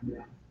tight.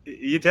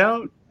 You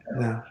don't?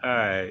 No. All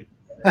right.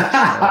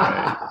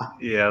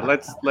 Yeah,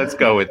 let's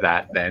go with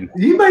that then.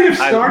 You may have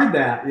started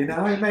that, you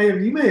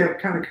may have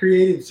kind of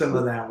created some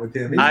of that with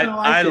him.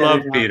 I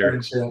love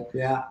Peter.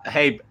 Yeah.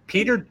 Hey,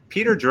 Peter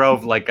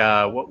drove like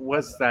what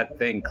was that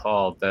thing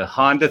called? The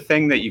Honda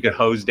thing that you could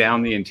hose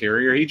down the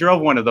interior. He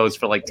drove one of those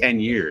for like 10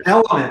 years.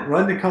 Element,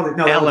 wasn't it called?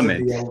 No,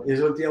 Element.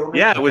 Is it the Element?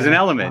 Yeah, it was an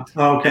Element.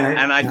 Okay.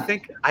 And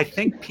I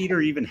think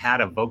Peter even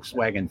had a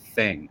Volkswagen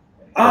thing.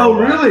 Oh,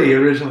 really?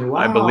 Originally? Wow.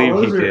 I believe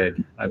he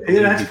did.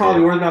 Yeah, that's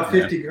probably worth about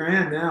 50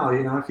 grand now,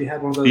 if you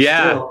had one of those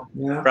still.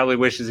 Yeah. Probably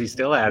wishes he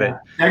still had it.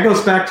 That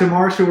goes back to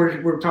Marshall, where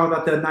we were talking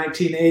about the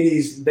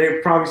 1980s.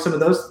 They're probably some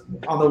of those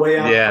on the way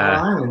out to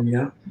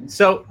Island,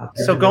 So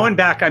going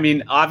back, I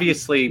mean,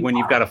 obviously when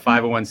you've got a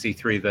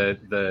 501c3,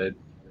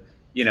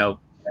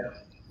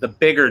 the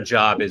bigger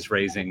job is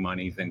raising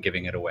money than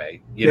giving it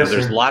away.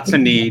 There's lots of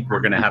need. We're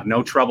going to have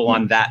no trouble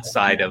on that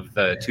side of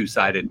the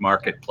two-sided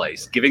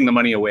marketplace. Giving the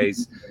money away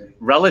is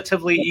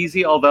relatively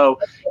easy, although,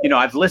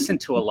 I've listened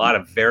to a lot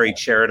of very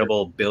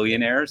charitable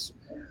billionaires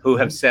who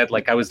have said,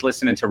 like I was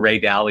listening to Ray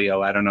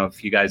Dalio. I don't know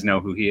if you guys know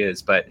who he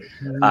is, but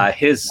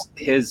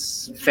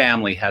his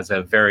family has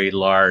a very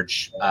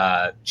large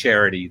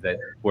charity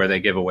where they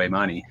give away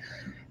money.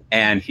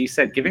 And he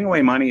said giving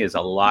away money is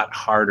a lot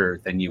harder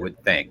than you would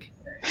think.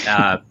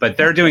 But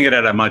they're doing it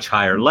at a much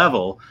higher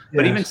level.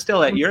 But even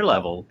still at your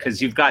level,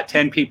 because you've got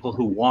 10 people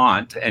who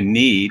want and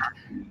need,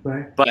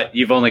 but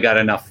you've only got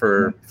enough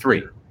for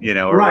 3,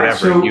 or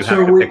whatever. You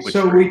have to pick which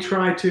we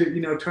try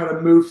to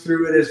move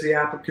through it as the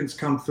applicants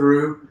come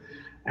through.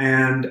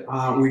 And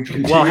we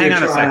continue. Well, hang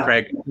on a sec,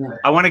 Craig.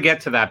 I want to get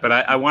to that, but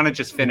I want to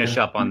just finish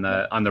up on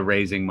the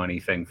raising money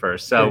thing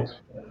first. So.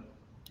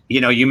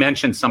 You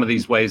mentioned some of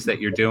these ways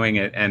that you're doing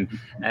it, and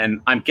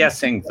I'm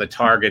guessing the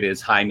target is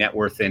high net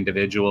worth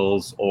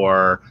individuals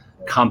or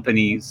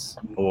companies,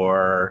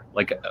 or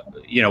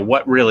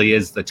what really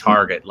is the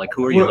target? Like,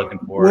 who are you looking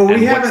for? Well,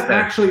 we haven't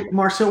actually,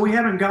 Marcel, we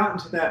haven't gotten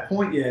to that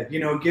point yet.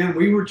 Again,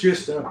 we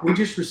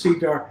just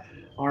received our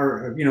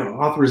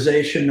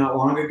authorization not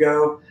long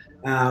ago.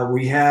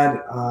 We had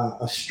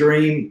a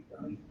stream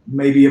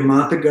maybe a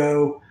month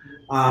ago.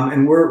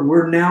 And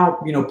we're now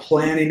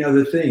planning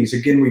other things.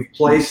 Again, we've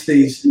placed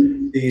these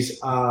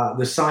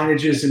the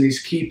signages in these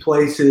key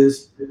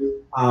places.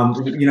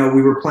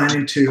 We were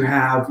planning to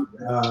have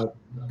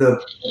the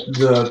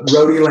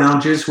roadie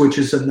lounges, which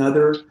is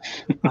another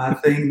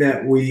thing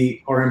that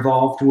we are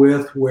involved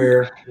with,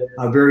 where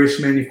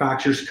various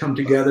manufacturers come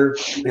together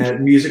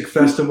at music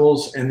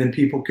festivals, and then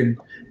people can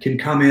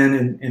come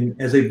in and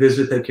as they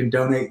visit, they can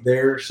donate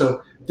there.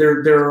 So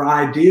there are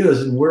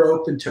ideas, and we're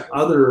open to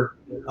other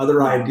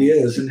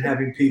ideas and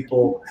having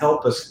people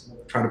help us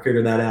try to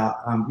figure that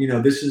out.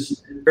 This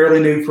is fairly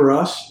new for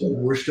us.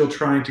 We're still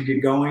trying to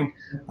get going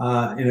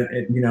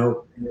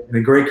in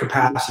a great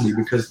capacity,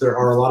 because there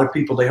are a lot of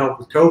people to help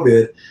with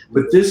COVID,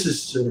 but this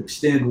is to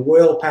extend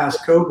well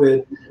past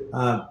COVID.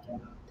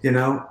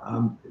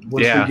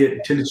 Once we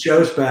get to the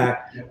shows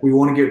back, we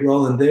want to get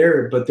rolling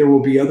there, but there will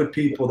be other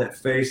people that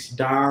face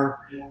dire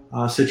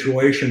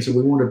situations, and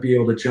we want to be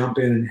able to jump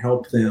in and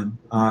help them,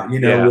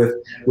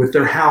 with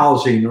their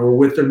housing or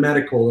with their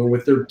medical or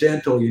with their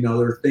dental.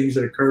 There are things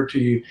that occur to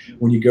you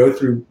when you go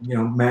through,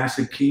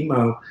 massive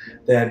chemo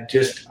that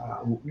just,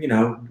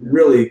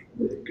 really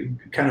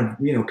kind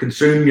of,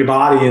 consume your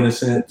body in a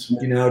sense,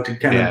 to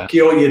kind of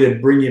kill you, to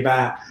bring you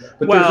back.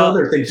 But there's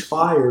other things,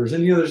 fires,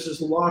 and, there's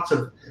just lots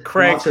of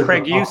Craig,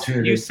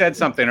 you said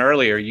something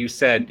earlier. You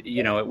said,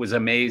 it was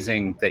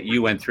amazing that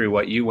you went through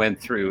what you went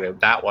through.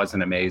 That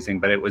wasn't amazing,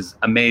 but it was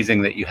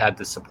amazing that you had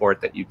the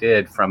support that you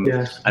did from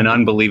an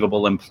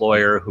unbelievable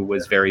employer who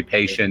was very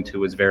patient, who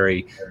was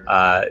very,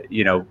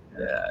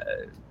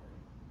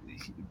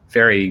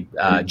 very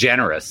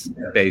generous,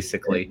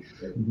 basically.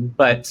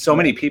 But so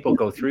many people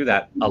go through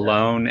that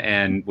alone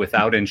and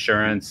without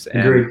insurance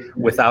and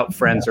without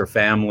friends or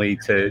family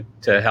to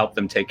help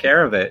them take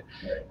care of it.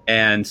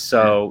 And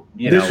so,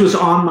 this was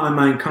on my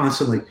mind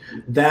constantly.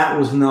 That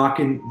was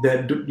knocking,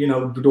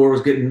 the door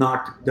was getting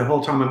knocked the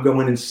whole time I'm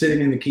going and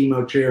sitting in the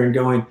chemo chair and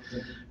going,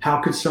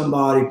 how could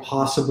somebody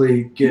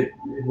possibly get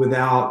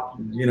without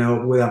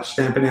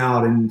stamping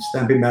out and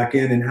stamping back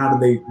in, and how do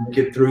they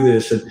get through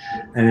this? And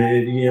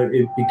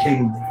it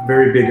became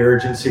very big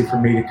urgency for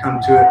me to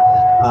come to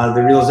it.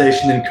 The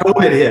realization, then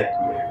COVID hit.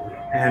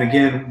 And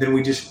again, then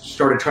we just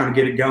started trying to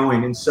get it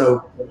going. And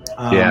so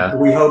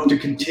we hope to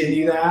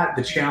continue that.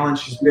 The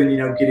challenge has been,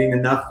 getting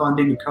enough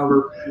funding to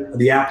cover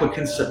the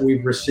applicants that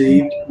we've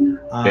received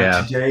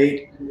to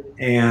date.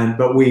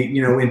 But we,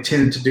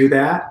 intend to do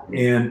that.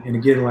 And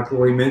again, like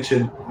Lori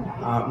mentioned,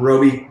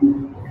 Robe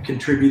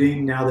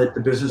contributing now that the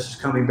business is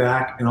coming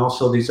back, and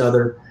also these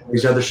other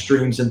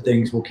streams and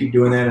things. We'll keep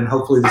doing that, and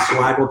hopefully the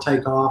swag will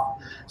take off.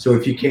 So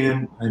if you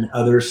can, and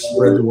others,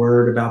 spread the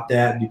word about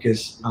that,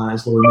 because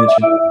as Lori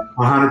mentioned,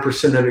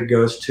 100% of it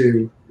goes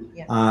to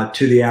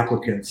the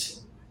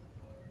applicants.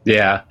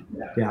 Yeah.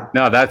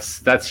 No,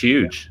 that's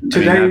huge.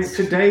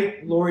 To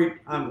date, Lori,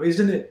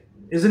 isn't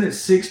it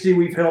 60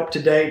 we've helped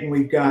to date, and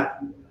we've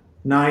got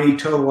 90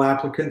 total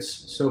applicants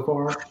so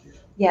far?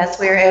 Yes,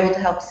 we were able to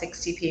help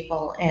 60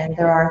 people, and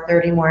there are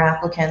 30 more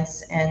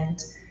applicants,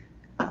 and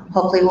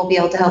hopefully we'll be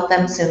able to help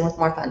them soon with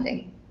more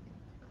funding.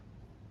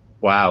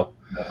 Wow.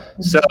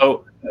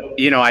 So,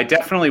 I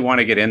definitely want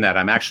to get in that.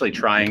 I'm actually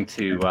trying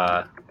to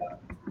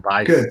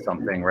buy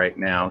something right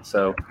now.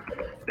 So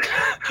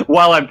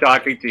while I'm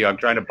talking to you, I'm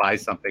trying to buy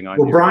something on.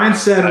 Well, Brian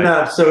set it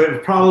up, so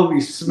it'd probably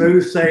be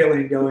smooth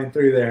sailing going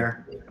through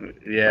there.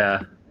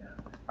 Yeah,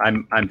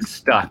 I'm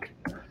stuck.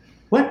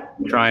 What?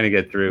 Trying to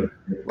get through.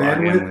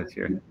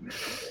 Bandwidth?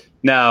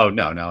 No,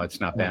 it's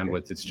not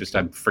bandwidth. It's just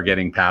I'm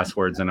forgetting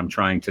passwords and I'm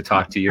trying to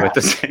talk to you at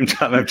the same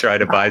time I'm trying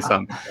to buy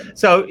something.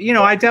 So,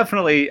 I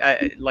definitely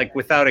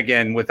without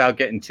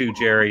getting too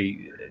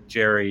Jerry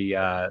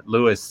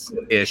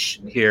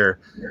Lewis-ish here.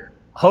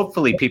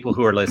 Hopefully people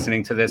who are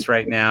listening to this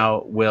right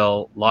now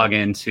will log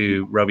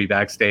into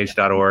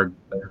robebackstage.org,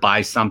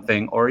 buy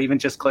something, or even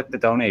just click the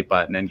donate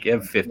button and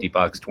give $50,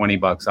 $20,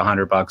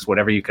 $100,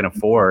 whatever you can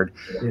afford,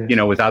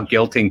 without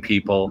guilting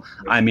people.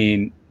 I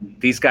mean,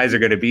 these guys are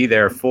going to be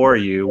there for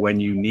you when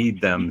you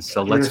need them.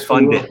 So let's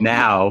fund it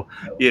now,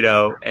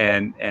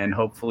 and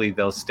hopefully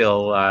they'll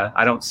still,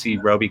 I don't see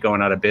Robe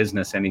going out of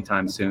business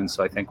anytime soon.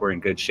 So I think we're in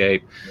good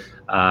shape.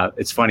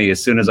 It's funny,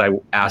 as soon as I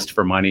asked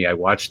for money, I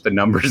watched the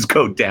numbers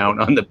go down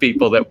on the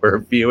people that were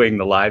viewing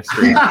the live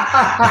stream.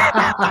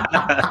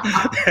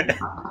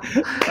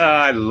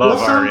 I love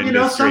our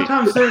industry.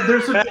 Sometimes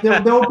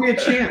there'll be a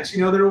chance,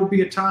 there will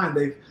be a time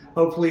they've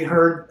hopefully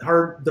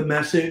heard the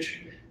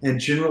message and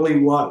generally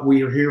what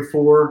we are here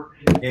for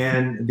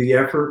and the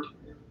effort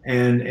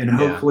and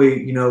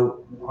hopefully,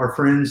 our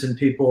friends and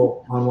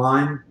people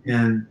online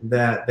and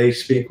that they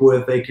speak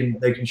with, they can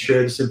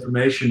share this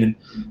information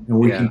and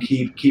we can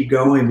keep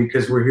going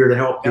because we're here to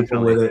help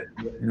people with it,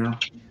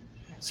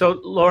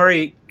 So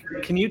Lori,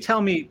 can you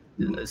tell me,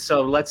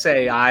 so let's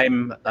say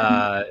I'm,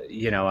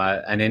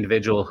 an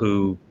individual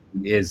who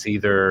is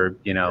either,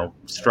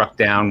 struck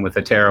down with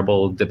a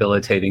terrible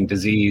debilitating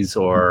disease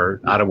or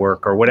out of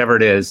work or whatever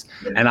it is,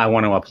 and I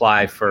want to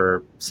apply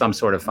for some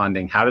sort of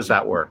funding. How does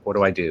that work? What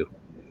do I do?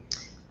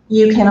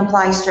 You can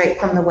apply straight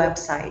from the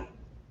website.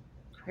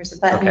 There's a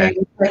button there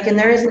you click, and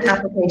there is an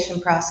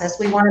application process.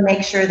 We want to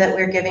make sure that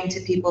we're giving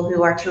to people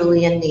who are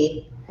truly in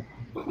need.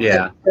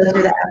 Yeah. So go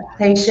through the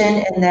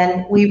application, and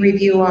then we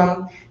review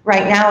them.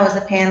 Right now, as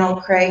a panel,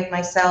 Craig,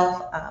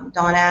 myself,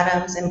 Dawn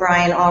Adams, and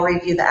Brian all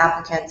review the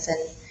applicants and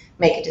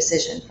make a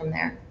decision from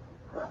there.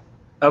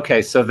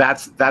 Okay, so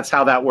that's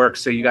how that works.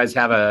 So you guys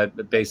have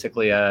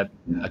basically a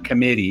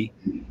committee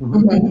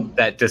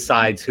that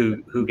decides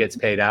who gets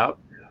paid out.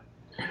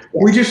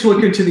 We just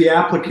look into the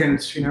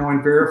applicants,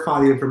 and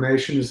verify the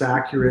information is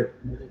accurate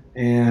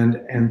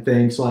and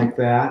things like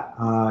that.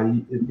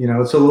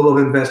 It's a little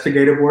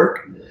investigative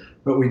work,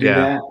 but we do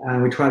that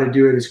and we try to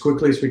do it as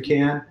quickly as we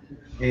can.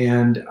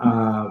 And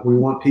we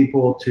want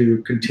people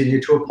to continue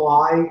to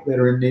apply that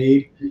are in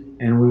need,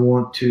 and we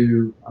want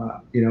to,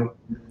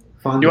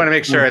 fund. You want to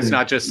make sure it's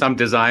not just some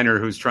designer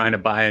who's trying to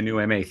buy a new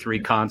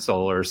MA3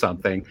 console or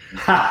something.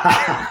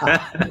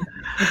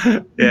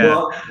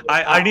 Well,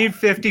 I need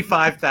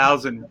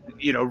 55,000,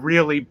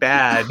 really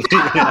bad.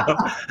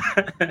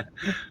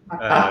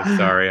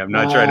 Sorry, I'm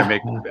not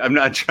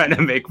trying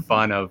to make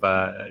fun of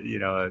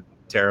a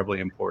terribly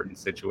important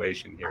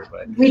situation here,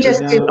 but we just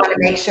do want to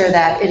make sure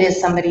that it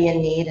is somebody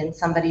in need and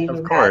somebody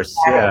who has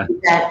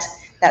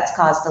that's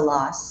caused a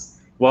loss.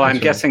 Well, I'm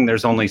guessing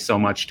there's only so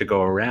much to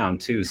go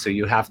around too. So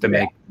you have to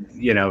make,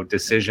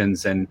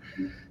 decisions. And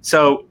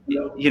so,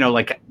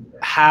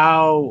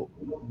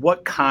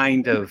 what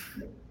kind of,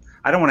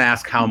 I don't want to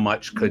ask how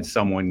much could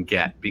someone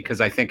get,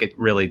 because I think it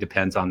really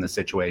depends on the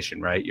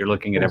situation, right? You're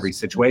looking at every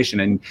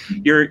situation and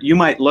you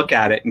might look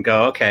at it and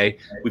go, okay,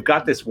 we've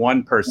got this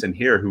one person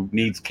here who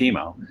needs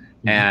chemo.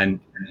 And,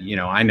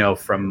 I know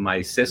from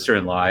my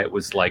sister-in-law, it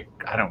was like,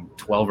 I don't know,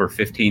 12 or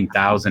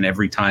 15,000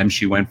 every time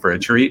she went for a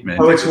treatment.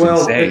 Oh, it's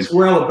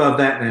well above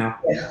that now.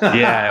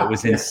 Yeah, it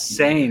was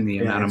insane the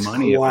amount of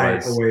money it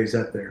was. A ways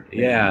up there.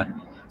 Yeah.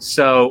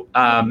 So,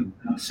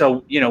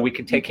 we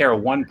could take care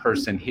of one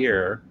person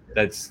here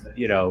that's,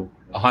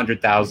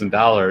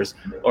 $100,000,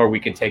 or we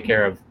could take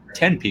care of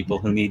 10 people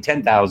who need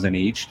 10,000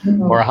 each,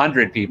 or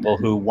 100 people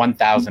who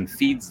 1,000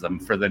 feeds them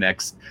for the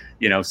next,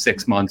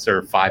 6 months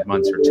or 5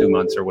 months or 2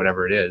 months or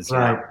whatever it is.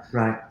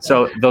 Right.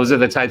 So those are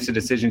the types of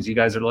decisions you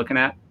guys are looking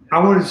at? I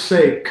wanted to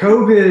say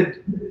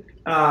COVID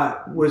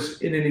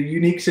was in a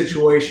unique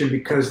situation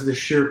because of the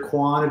sheer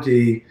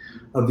quantity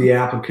of the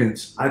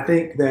applicants. I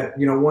think that,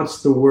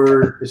 once the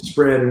word is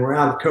spread and we're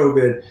out of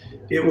COVID,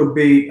 it would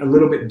be a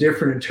little bit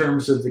different in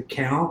terms of the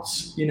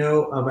counts,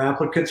 of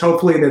applicants.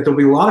 Hopefully that there'll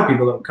be a lot of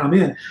people that will come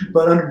in,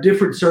 but under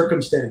different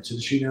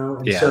circumstances,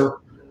 and so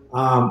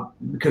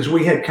because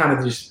we had kind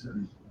of this,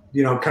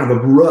 kind of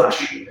a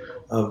rush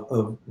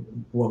of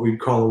what we'd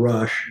call a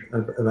rush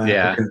of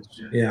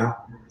applicants.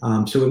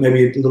 So it may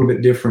be a little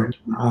bit different.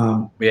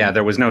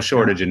 There was no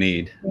shortage of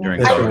need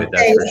during COVID.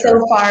 That's for sure.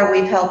 So far,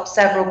 we've helped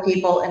several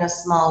people in a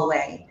small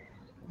way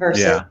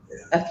versus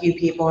a few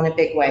people in a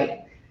big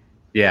way.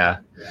 Yeah.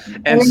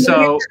 And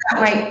so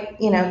that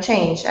might,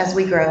 change as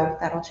we grow.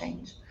 That'll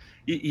change.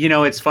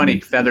 It's funny.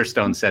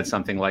 Featherstone said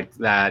something like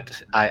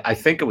that. I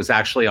think it was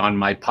actually on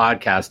my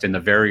podcast in the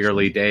very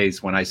early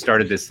days when I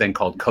started this thing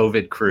called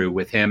COVID Crew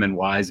with him and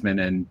Wiseman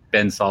and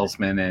Ben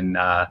Salzman and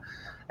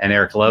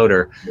Eric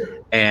Loader.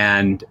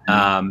 And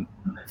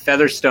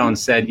Featherstone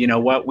said,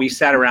 what? We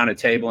sat around a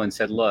table and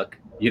said, look,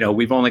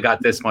 we've only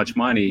got this much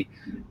money.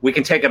 We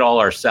can take it all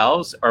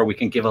ourselves, or we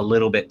can give a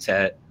little bit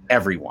to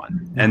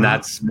everyone. And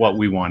that's what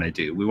we want to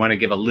do. We want to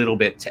give a little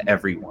bit to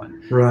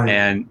everyone. Right.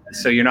 And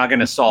so you're not going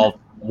to solve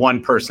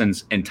one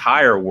person's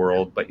entire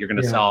world, but you're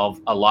going to solve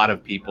a lot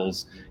of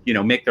people's,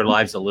 make their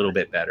lives a little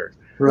bit better.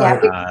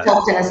 Right. Yeah, it's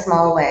helped in a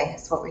small way.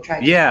 That's what we try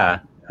to do.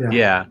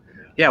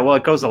 Yeah. Well,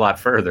 it goes a lot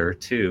further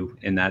too,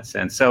 in that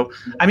sense. So,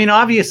 I mean,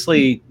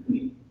 obviously,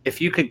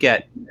 if you could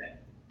get,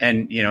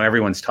 and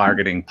everyone's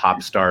targeting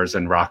pop stars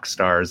and rock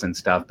stars and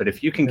stuff, but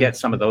if you can get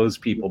some of those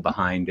people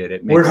behind it,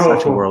 it makes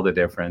such a world of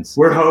difference.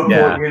 We're hopeful.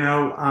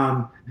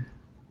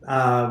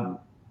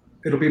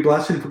 It'll be a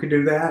blessing if we can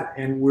do that,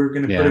 and we're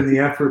going to put in the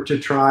effort to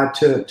try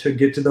to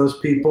get to those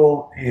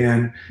people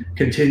and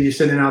continue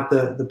sending out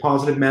the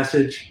positive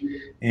message,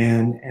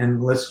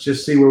 and let's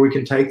just see where we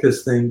can take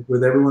this thing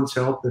with everyone's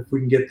help. If we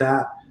can get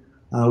that,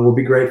 we'll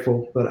be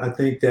grateful. But I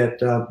think that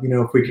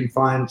if we can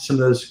find some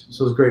of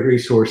those great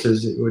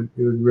resources, it would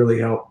really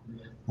help.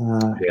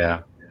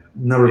 A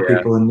number of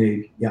people in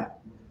need. Yeah.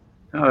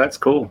 Oh, that's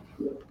cool.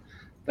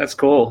 That's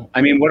cool.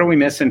 I mean, what are we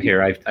missing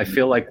here? I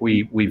feel like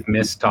we've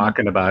missed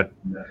talking about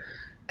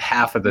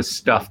half of the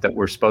stuff that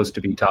we're supposed to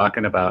be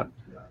talking about.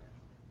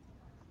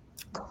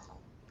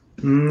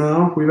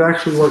 No, we've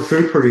actually worked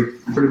through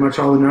pretty much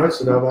all the notes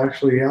that I've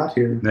actually got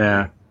here.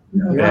 Yeah.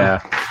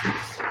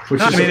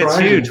 Which is surprising. It's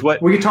huge.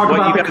 We can talk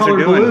about the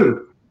color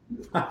blue.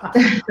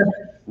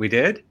 We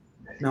did?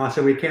 No, I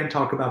said we can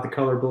talk about the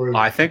color blue.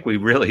 I think we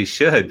really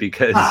should,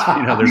 because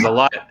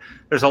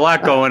there's a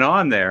lot going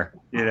on there.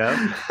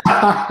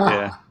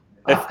 Yeah.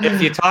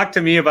 If you talk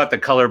to me about the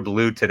color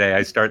blue today,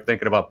 I start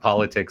thinking about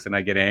politics and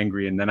I get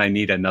angry, and then I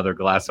need another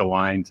glass of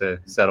wine to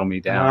settle me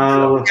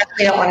down. We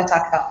definitely don't want to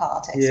talk about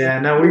politics.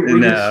 Yeah, no, we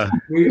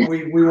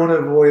want to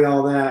avoid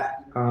all that.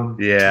 And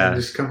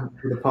just come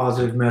with a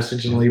positive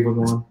message and leave with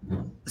one.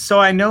 So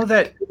I know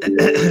that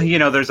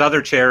there's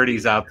other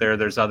charities out there.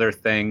 There's other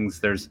things.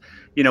 There's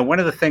one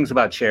of the things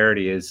about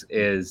charity is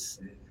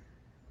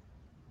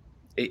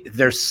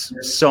there's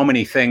so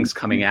many things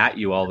coming at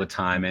you all the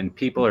time, and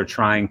people are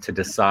trying to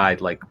decide,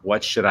 like,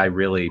 what should I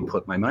really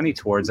put my money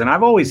towards? And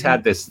I've always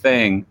had this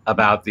thing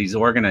about these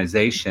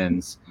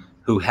organizations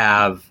who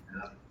have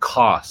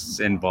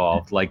costs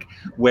involved, like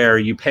where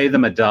you pay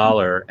them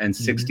 $1 and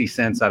 60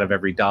 cents out of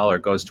every dollar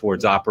goes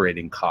towards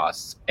operating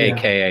costs,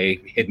 aka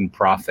hidden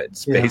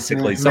profits.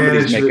 Basically,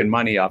 somebody's making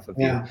money off of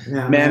you.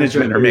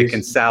 Management are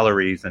making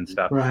salaries and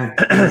stuff. Right.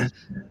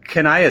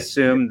 Can I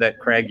assume that,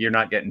 Craig, you're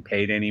not getting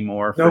paid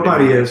anymore?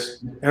 Nobody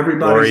is.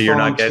 Everybody's or you're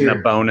not getting a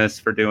bonus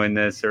for doing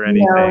this or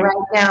anything? No, right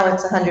now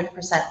it's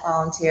 100%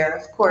 volunteer.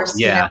 Of course,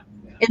 in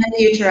the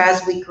future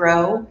as we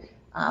grow,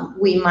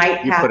 we might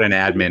have put an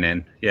admin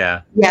in.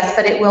 Yes,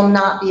 but it will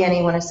not be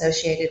anyone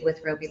associated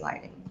with Robe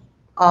Lighting.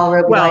 All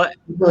Robe Lighting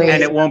employees.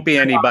 And it won't be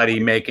anybody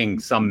making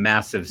some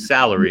massive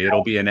salary.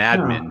 It'll be an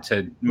admin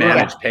to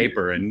manage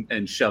paper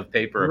and shove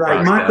paper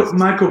across desks.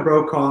 Michael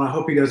Brokaw, and I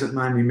hope he doesn't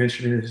mind me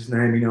mentioning his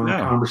name, in the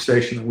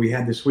conversation that we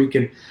had this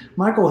weekend.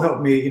 Michael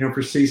helped me,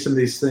 foresee some of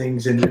these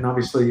things, and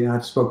obviously I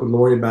spoke with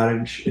Lori about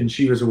it, and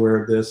she was aware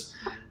of this.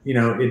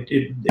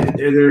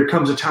 There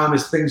comes a time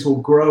as things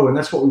will grow, and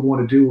that's what we want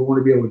to do. We want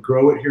to be able to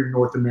grow it here in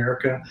North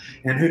America,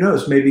 and who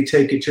knows, maybe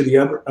take it to the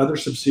other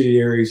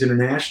subsidiaries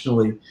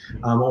internationally,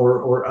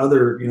 or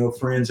other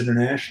friends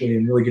internationally,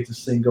 and really get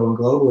this thing going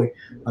globally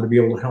to be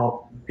able to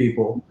help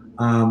people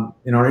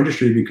in our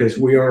industry, because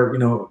we are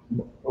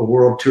a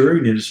world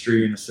touring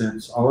industry in a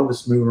sense. All of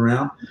us move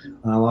around,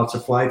 lots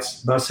of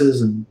flights,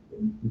 buses, and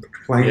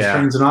planes,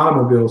 trains, and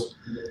automobiles.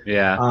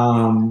 I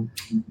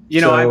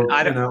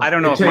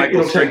don't know if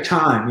it'll take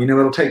time.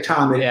 It'll take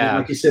time.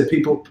 Like you said,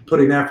 people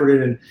putting effort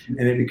in,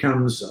 and it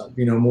becomes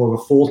more of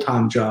a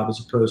full-time job as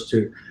opposed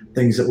to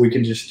things that we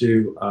can just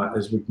do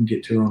as we can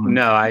get to them.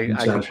 No, I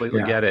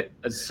completely get it.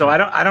 So I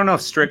don't know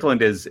if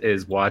Strickland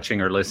is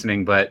watching or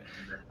listening, but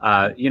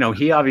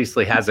he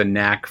obviously has a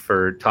knack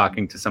for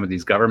talking to some of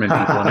these government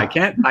people, and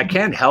I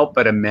can't help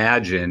but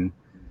imagine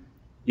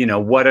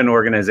what an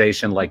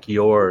organization like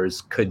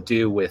yours could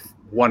do with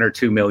 $1 or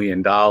 $2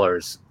 million,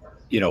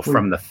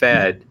 from the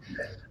Fed,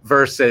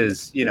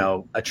 versus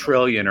 $1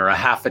 trillion or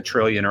 $500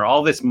 billion or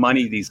all this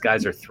money these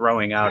guys are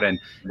throwing out. And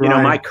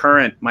my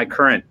current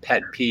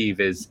pet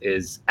peeve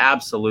is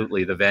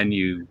absolutely the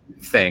venue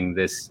thing.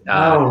 This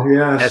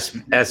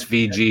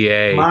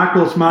SVGA.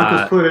 Michael's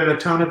put in a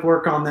ton of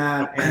work on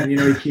that, and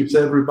he keeps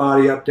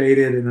everybody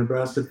updated and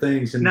abreast of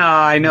things. And, no,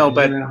 I know,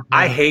 but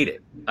I hate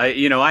it. I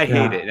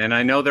hate it, and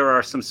I know there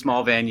are some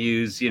small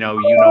venues.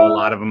 A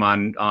lot of them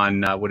on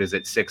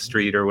 6th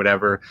Street or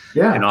whatever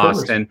in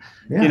Austin.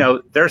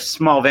 There's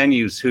small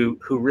venues who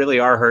really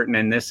are hurting,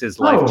 and this is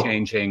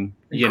life-changing.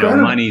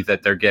 Money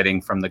that they're getting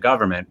from the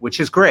government, which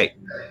is great.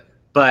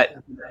 But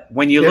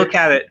when you look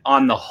at it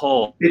on the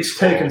whole, it's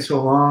taken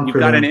so long. You've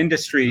got an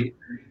industry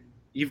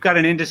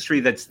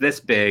that's this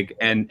big,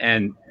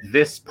 and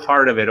this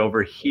part of it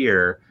over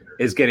here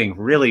is getting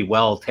really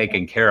well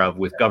taken care of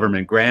with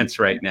government grants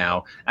right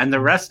now, and the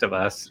rest of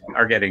us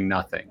are getting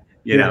nothing.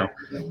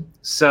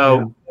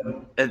 So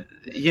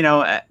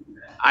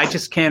I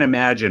just can't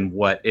imagine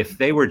what if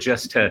they were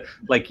just to,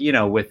 like,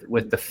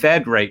 with the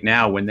Fed right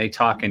now, when they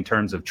talk in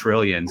terms of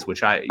trillions,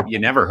 which you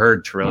never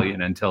heard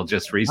trillion until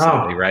just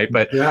recently, right?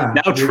 But yeah,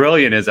 now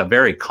trillion is a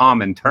very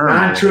common term.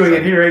 9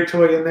 trillion here, 8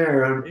 trillion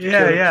there.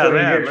 Yeah.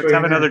 Here, Let's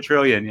have another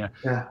trillion.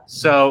 Yeah.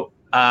 So,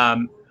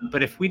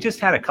 but if we just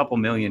had a couple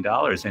 $1 million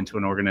into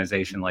an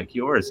organization like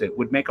yours, it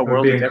would make a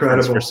world of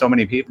difference for so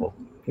many people.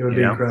 It would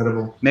be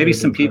incredible. Maybe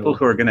some people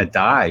who are going to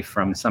die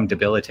from some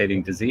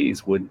debilitating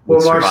disease would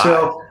well, survive.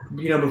 Marcel,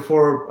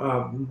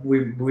 before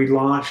we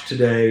launched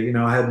today,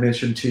 I had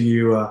mentioned to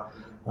you a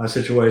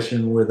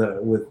situation with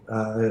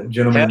a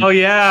gentleman. Hell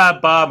yeah,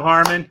 Bob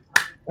Harmon.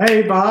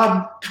 Hey,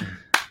 Bob.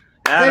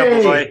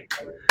 Attaboy.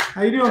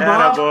 How you doing,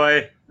 Bob?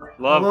 Attaboy.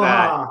 Love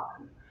Aloha. that.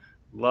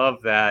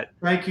 Love that.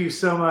 Thank you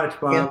so much,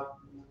 Bob. Yeah.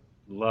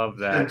 Love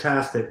that.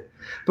 Fantastic.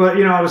 But,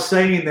 I was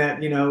saying that,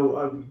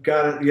 I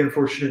got the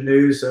unfortunate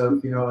news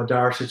of, a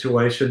dire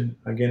situation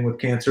again with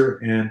cancer,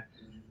 and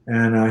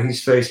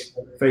he's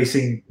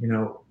facing,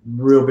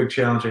 real big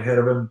challenge ahead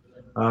of him,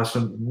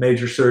 some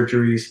major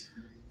surgeries,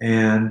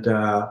 and,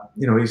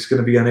 he's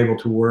going to be unable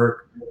to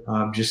work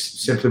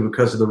just simply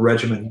because of the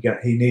regimen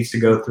he needs to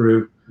go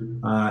through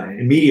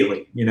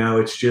immediately.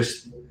 It's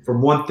just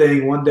from one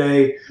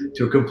day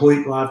to a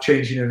complete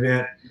life-changing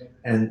event.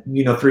 And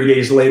 3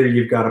 days later,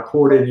 you've got a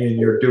port in you, and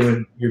you're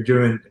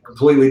doing a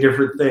completely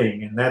different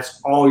thing, and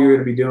that's all you're going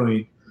to be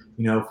doing,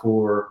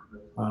 for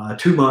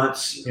 2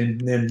 months,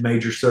 and then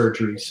major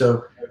surgery.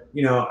 So,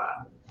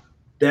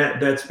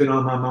 that's been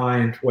on my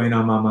mind, weighing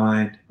on my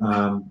mind.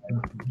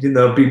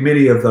 There'll be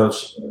many of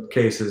those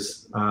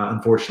cases,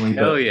 unfortunately,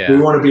 but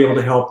we want to be able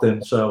to help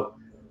them. So,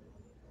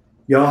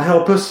 y'all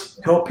help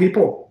us help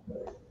people.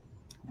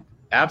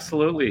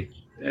 Absolutely.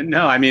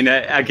 No, I mean,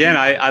 again,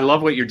 I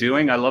love what you're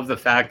doing. I love the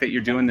fact that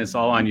you're doing this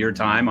all on your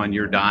time, on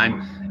your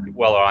dime.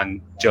 Well,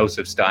 on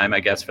Joseph's dime, I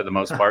guess, for the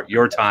most part,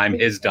 your time,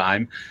 his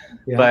dime.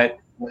 Yeah. But,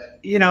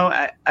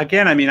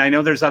 again, I mean, I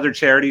know there's other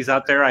charities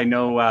out there. I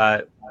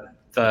know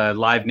the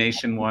Live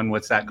Nation one,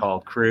 what's that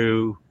called?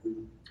 Crew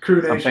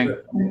Nation.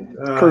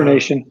 Crew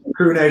Nation.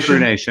 Crew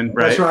Nation,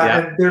 right. That's right.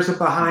 Yeah. And there's a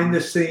behind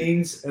the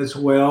scenes as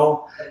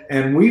well.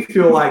 And we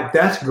feel like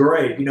that's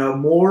great.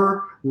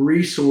 More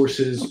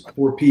resources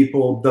for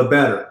people, the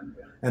better.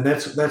 And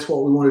that's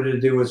what we wanted to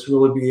do, is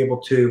really be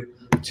able to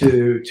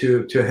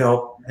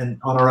help and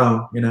on our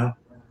own,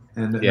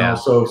 and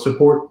also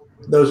support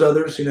those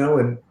others,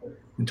 and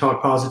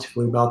talk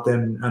positively about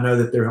them. I know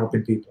that they're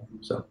helping people.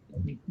 So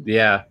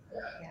yeah.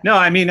 No,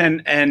 I mean,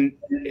 and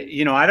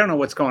I don't know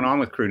what's going on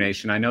with Crew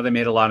Nation. I know they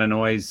made a lot of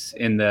noise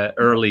in the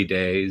early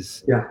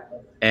days. Yeah.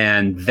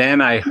 And then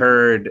I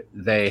heard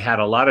they had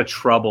a lot of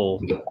trouble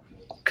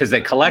because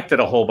they collected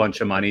a whole bunch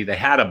of money. They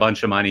had a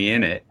bunch of money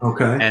in it.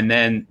 Okay. And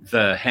then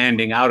the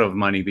handing out of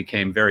money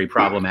became very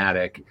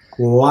problematic.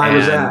 Well, why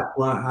was that?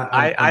 Well,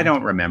 I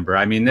don't remember.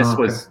 I mean,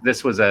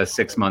 this was a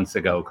 6 months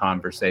ago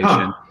conversation.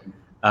 Huh.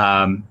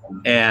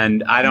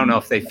 And I don't know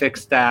if they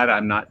fixed that.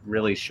 I'm not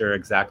really sure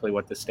exactly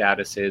what the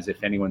status is.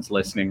 If anyone's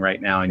listening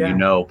right now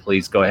and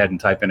please go ahead and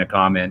type in a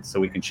comment so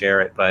we can share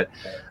it. But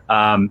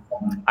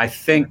I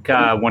think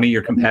one of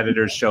your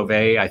competitors,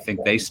 Chauvet, I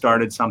think they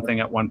started something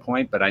at one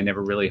point, but I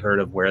never really heard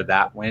of where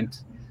that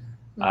went.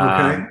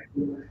 Okay.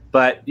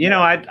 But,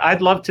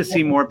 I'd love to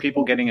see more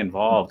people getting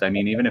involved. I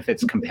mean, even if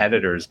it's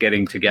competitors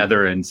getting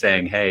together and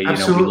saying, hey,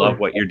 we love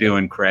what you're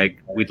doing,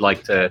 Craig. We'd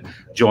like to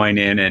join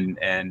in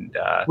and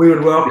we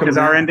would welcome because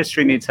that. our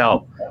industry needs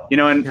help.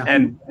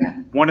 And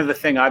one of the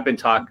things I've been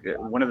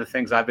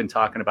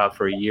talking about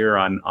for a year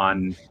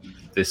on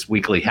this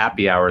weekly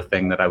happy hour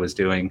thing that I was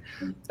doing,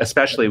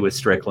 especially with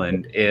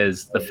Strickland,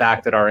 is the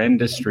fact that our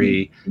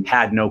industry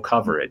had no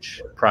coverage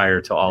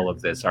prior to all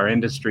of this. Our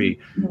industry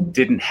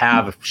didn't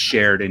have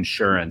shared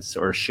insurance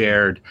or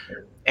shared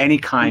any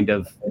kind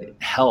of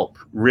help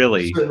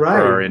really for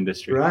our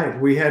industry. Right.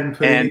 We hadn't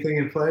put anything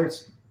in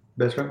place.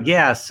 That's right.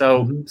 Yeah.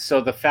 So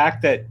the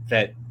fact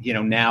that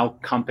now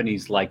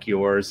companies like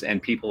yours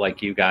and people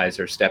like you guys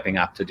are stepping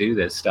up to do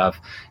this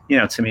stuff,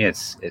 to me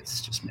it's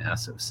just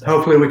massive. So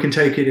hopefully we can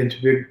take it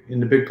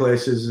into big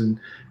places and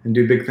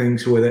do big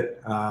things with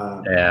it.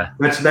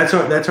 That's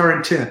our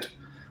intent.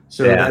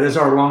 So that is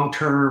our long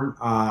term.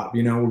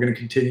 We're going to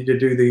continue to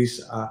do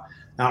these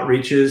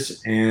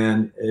outreaches,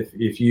 and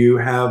if you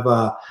have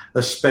a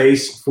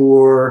space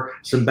for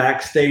some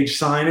backstage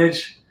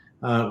signage,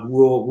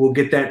 we'll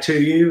get that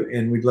to you,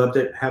 and we'd love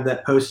to have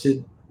that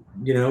posted,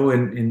 in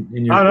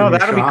your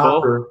that'd be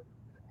cool.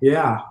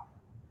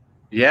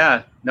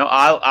 Yeah. No,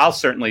 I'll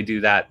certainly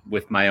do that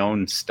with my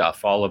own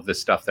stuff. All of the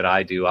stuff that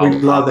I do.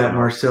 We'd love that,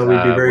 Marcel. We'd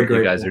be very grateful.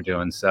 You guys are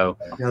doing so.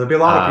 Yeah, there'll be a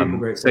lot of people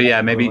grateful. So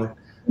yeah,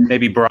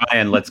 maybe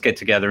Brian, let's get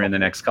together in the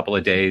next couple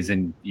of days,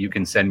 and you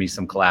can send me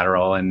some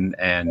collateral,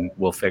 and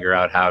we'll figure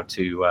out how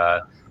to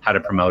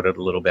promote it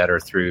a little better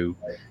through.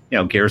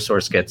 Gear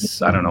Source gets,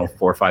 4,000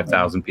 or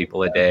 5,000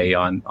 people a day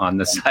on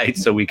the site,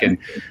 so we can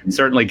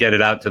certainly get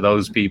it out to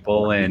those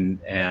people. And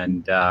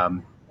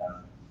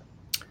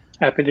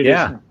happy to do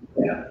so.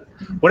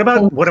 What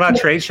about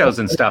trade shows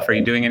and stuff? Are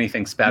you doing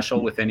anything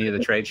special with any of the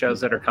trade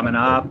shows that are coming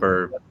up,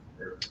 or?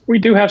 We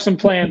do have some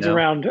plans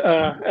around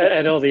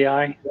at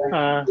LDI,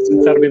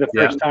 since that'll be the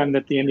first time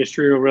that the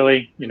industry will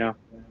really,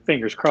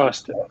 fingers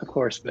crossed, of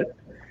course, but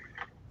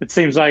it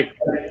seems like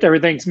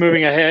everything's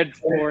moving ahead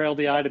for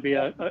LDI to be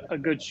a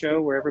good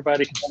show where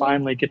everybody can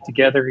finally get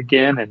together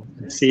again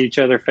and see each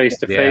other face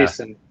to face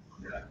and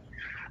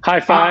high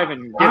five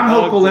and I'm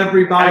hopeful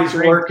everybody's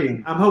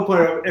working. I'm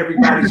hopeful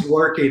everybody's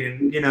working,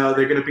 and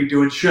they're going to be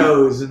doing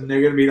shows, and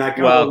they're going to be like,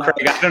 well,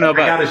 Craig, I don't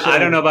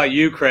know about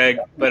you, Craig,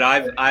 but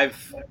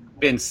I've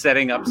been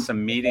setting up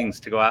some meetings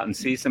to go out and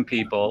see some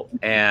people,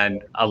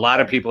 and a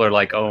lot of people are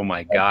like, oh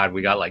my God,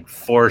 we got like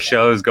 4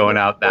 shows going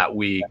out that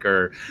week,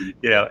 or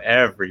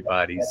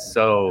everybody's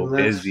so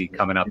busy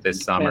coming up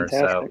this summer.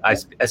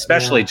 Fantastic. So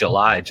especially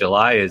July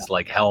is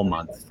like hell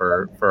month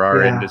for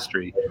our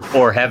industry,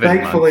 or heaven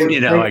thankfully,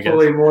 month, thankfully I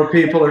guess. more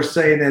people are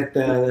saying that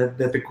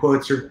the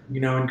quotes are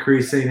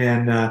increasing,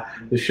 and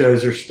the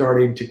shows are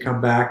starting to come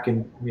back,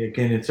 and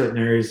again in certain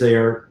areas they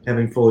are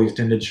having fully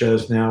extended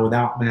shows now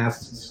without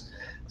masks.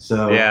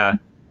 So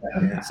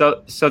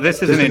So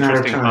this is an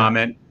interesting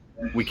comment.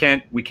 We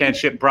can't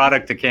ship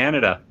product to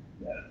Canada.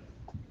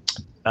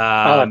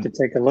 I'll have to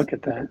take a look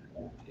at that.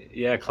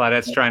 Yeah,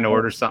 Claudette's trying to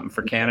order something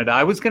for Canada.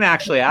 I was going to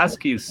actually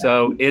ask you,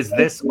 so is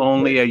this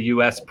only a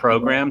U.S.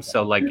 program?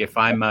 So like if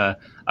I'm a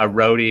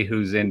roadie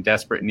who's in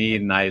desperate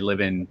need and I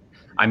live in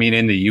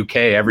the UK,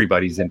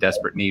 everybody's in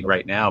desperate need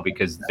right now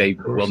because they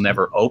will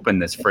never open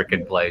this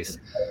frickin' place.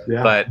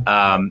 Yeah. But,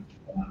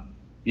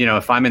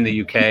 if I'm in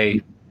the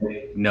UK,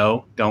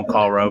 no, don't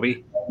call Robe.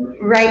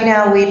 Right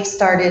now, we've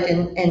started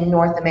in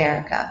North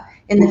America.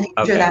 In the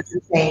future, that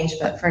will change,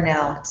 but for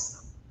now,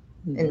 it's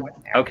in North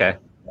America. Okay.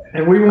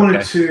 And we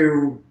wanted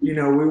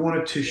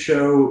to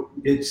show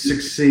it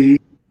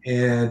succeed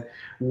and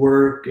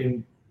work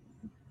and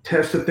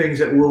test the things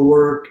that will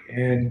work,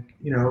 and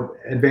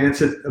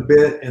advance it a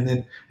bit, and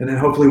then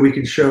hopefully we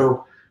can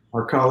show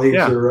our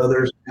colleagues or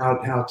others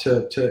how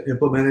to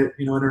implement it,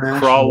 internationally.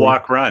 Crawl,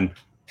 walk, run.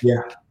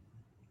 Yeah.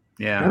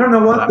 Yeah. I don't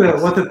know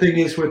what the thing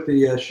is with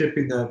the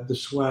shipping the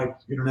swag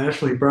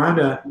internationally, Brian.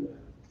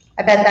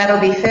 I bet that'll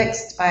be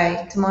fixed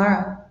by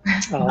tomorrow.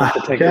 I'll have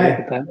to take a look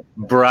at that.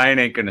 Brian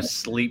ain't gonna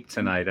sleep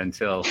tonight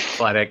until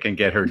Claudette can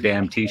get her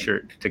damn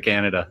T-shirt to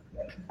Canada.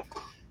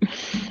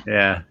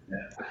 Yeah.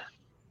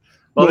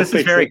 Well, this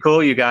is very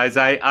cool, you guys.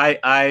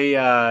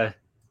 I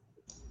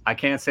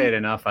can't say it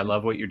enough. I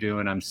love what you're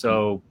doing. I'm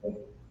so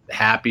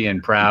happy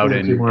and proud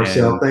and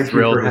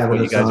thrilled with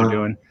what you guys are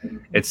doing.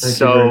 It's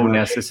so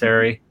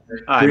necessary.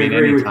 We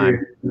agree with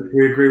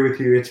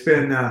you. It's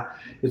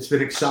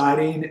been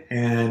exciting,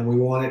 and we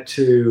want it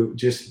to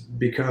just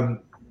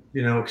become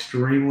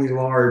extremely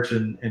large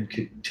and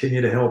continue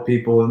to help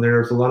people. And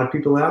there's a lot of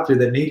people out there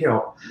that need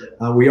help.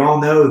 We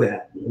all know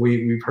that.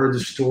 We've heard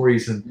the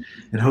stories, and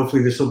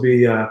hopefully this will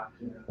be a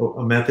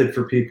method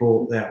for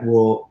people that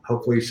will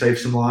hopefully save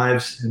some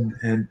lives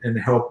and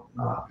help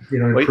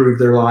improve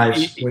their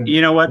lives.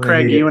 You know what,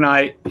 Craig? You and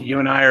I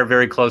are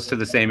very close to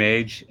the same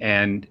age,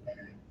 and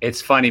it's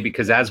funny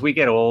because as we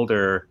get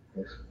older,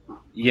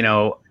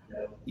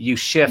 you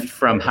shift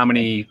from how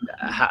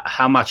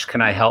much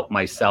can I help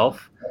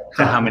myself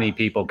to how many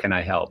people can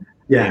I help.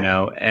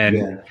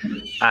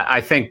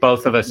 I think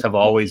both of us have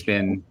always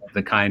been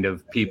the kind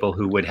of people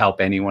who would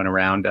help anyone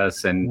around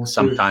us, and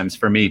sometimes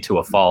for me to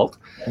a fault.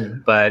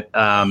 But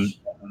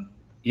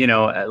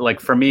like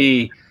for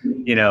me,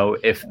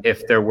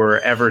 if there were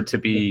ever to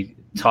be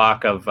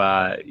talk of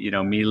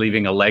me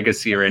leaving a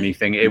legacy or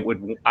anything,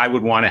 I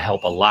would want to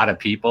help a lot of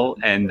people,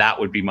 and that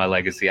would be my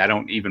legacy. I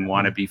don't even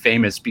want to be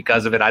famous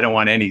because of it. I don't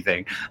want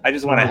anything. I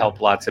just want to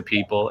help lots of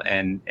people,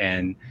 and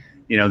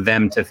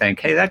them to think,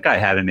 hey, that guy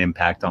had an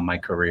impact on my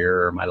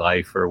career or my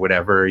life or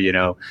whatever,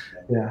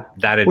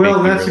 that'd make me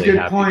that's really a good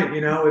happy. point.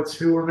 It's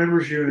who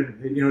remembers you, and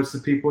it's the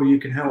people you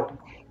can help.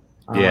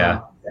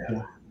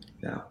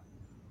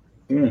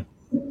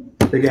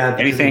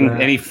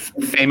 Any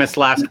famous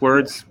last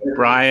words?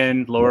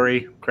 Brian,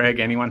 Lori, Craig,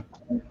 anyone?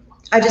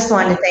 I just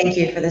wanted to thank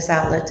you for this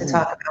outlet to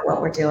talk about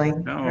what we're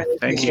doing. No,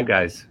 thank you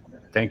guys.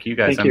 Thank you,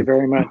 guys. Thank you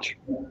very much.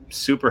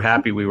 Super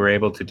happy we were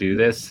able to do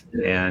this.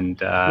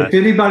 And if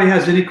anybody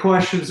has any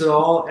questions at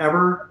all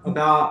ever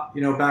about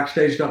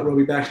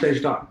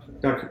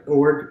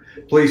backstage.robebackstage.org,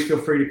 please feel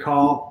free to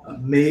call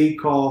me,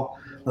 call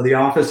the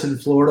office in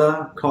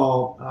Florida,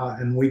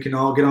 and we can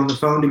all get on the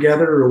phone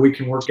together, or we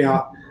can work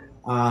out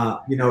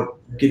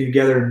getting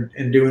together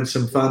and doing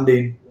some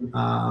funding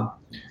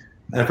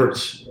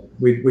efforts.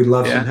 We'd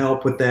love some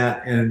help with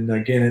that, and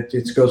again,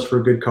 it goes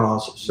for a good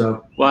cause.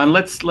 So and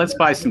let's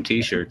buy some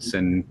T-shirts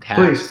and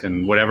hats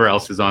and whatever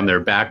else is on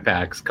their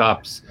backpacks,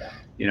 cups.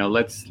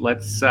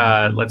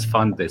 Let's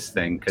fund this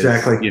thing, because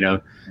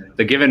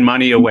the giving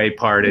money away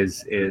part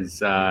is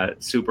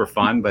super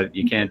fun, but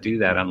you can't do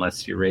that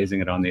unless you're raising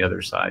it on the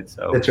other side.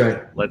 So that's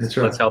right.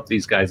 Let's help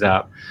these guys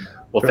out.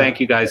 Well, thank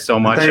you guys so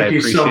much. Thank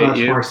you so much,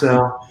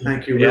 Marcel.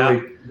 Thank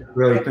you.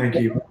 Really, thank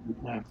you.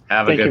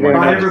 Have a good one.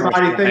 Bye,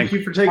 everybody. Thank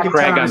you for taking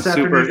time this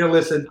afternoon to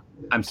listen.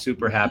 I'm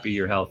super happy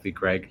you're healthy,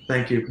 Craig.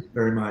 Thank you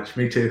very much.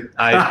 Me too.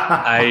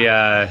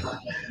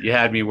 You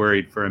had me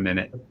worried for a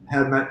minute.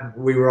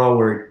 We were all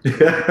worried.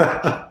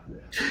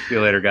 See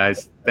you later,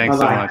 guys. Thanks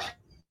Bye-bye.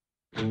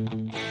 so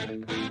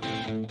much.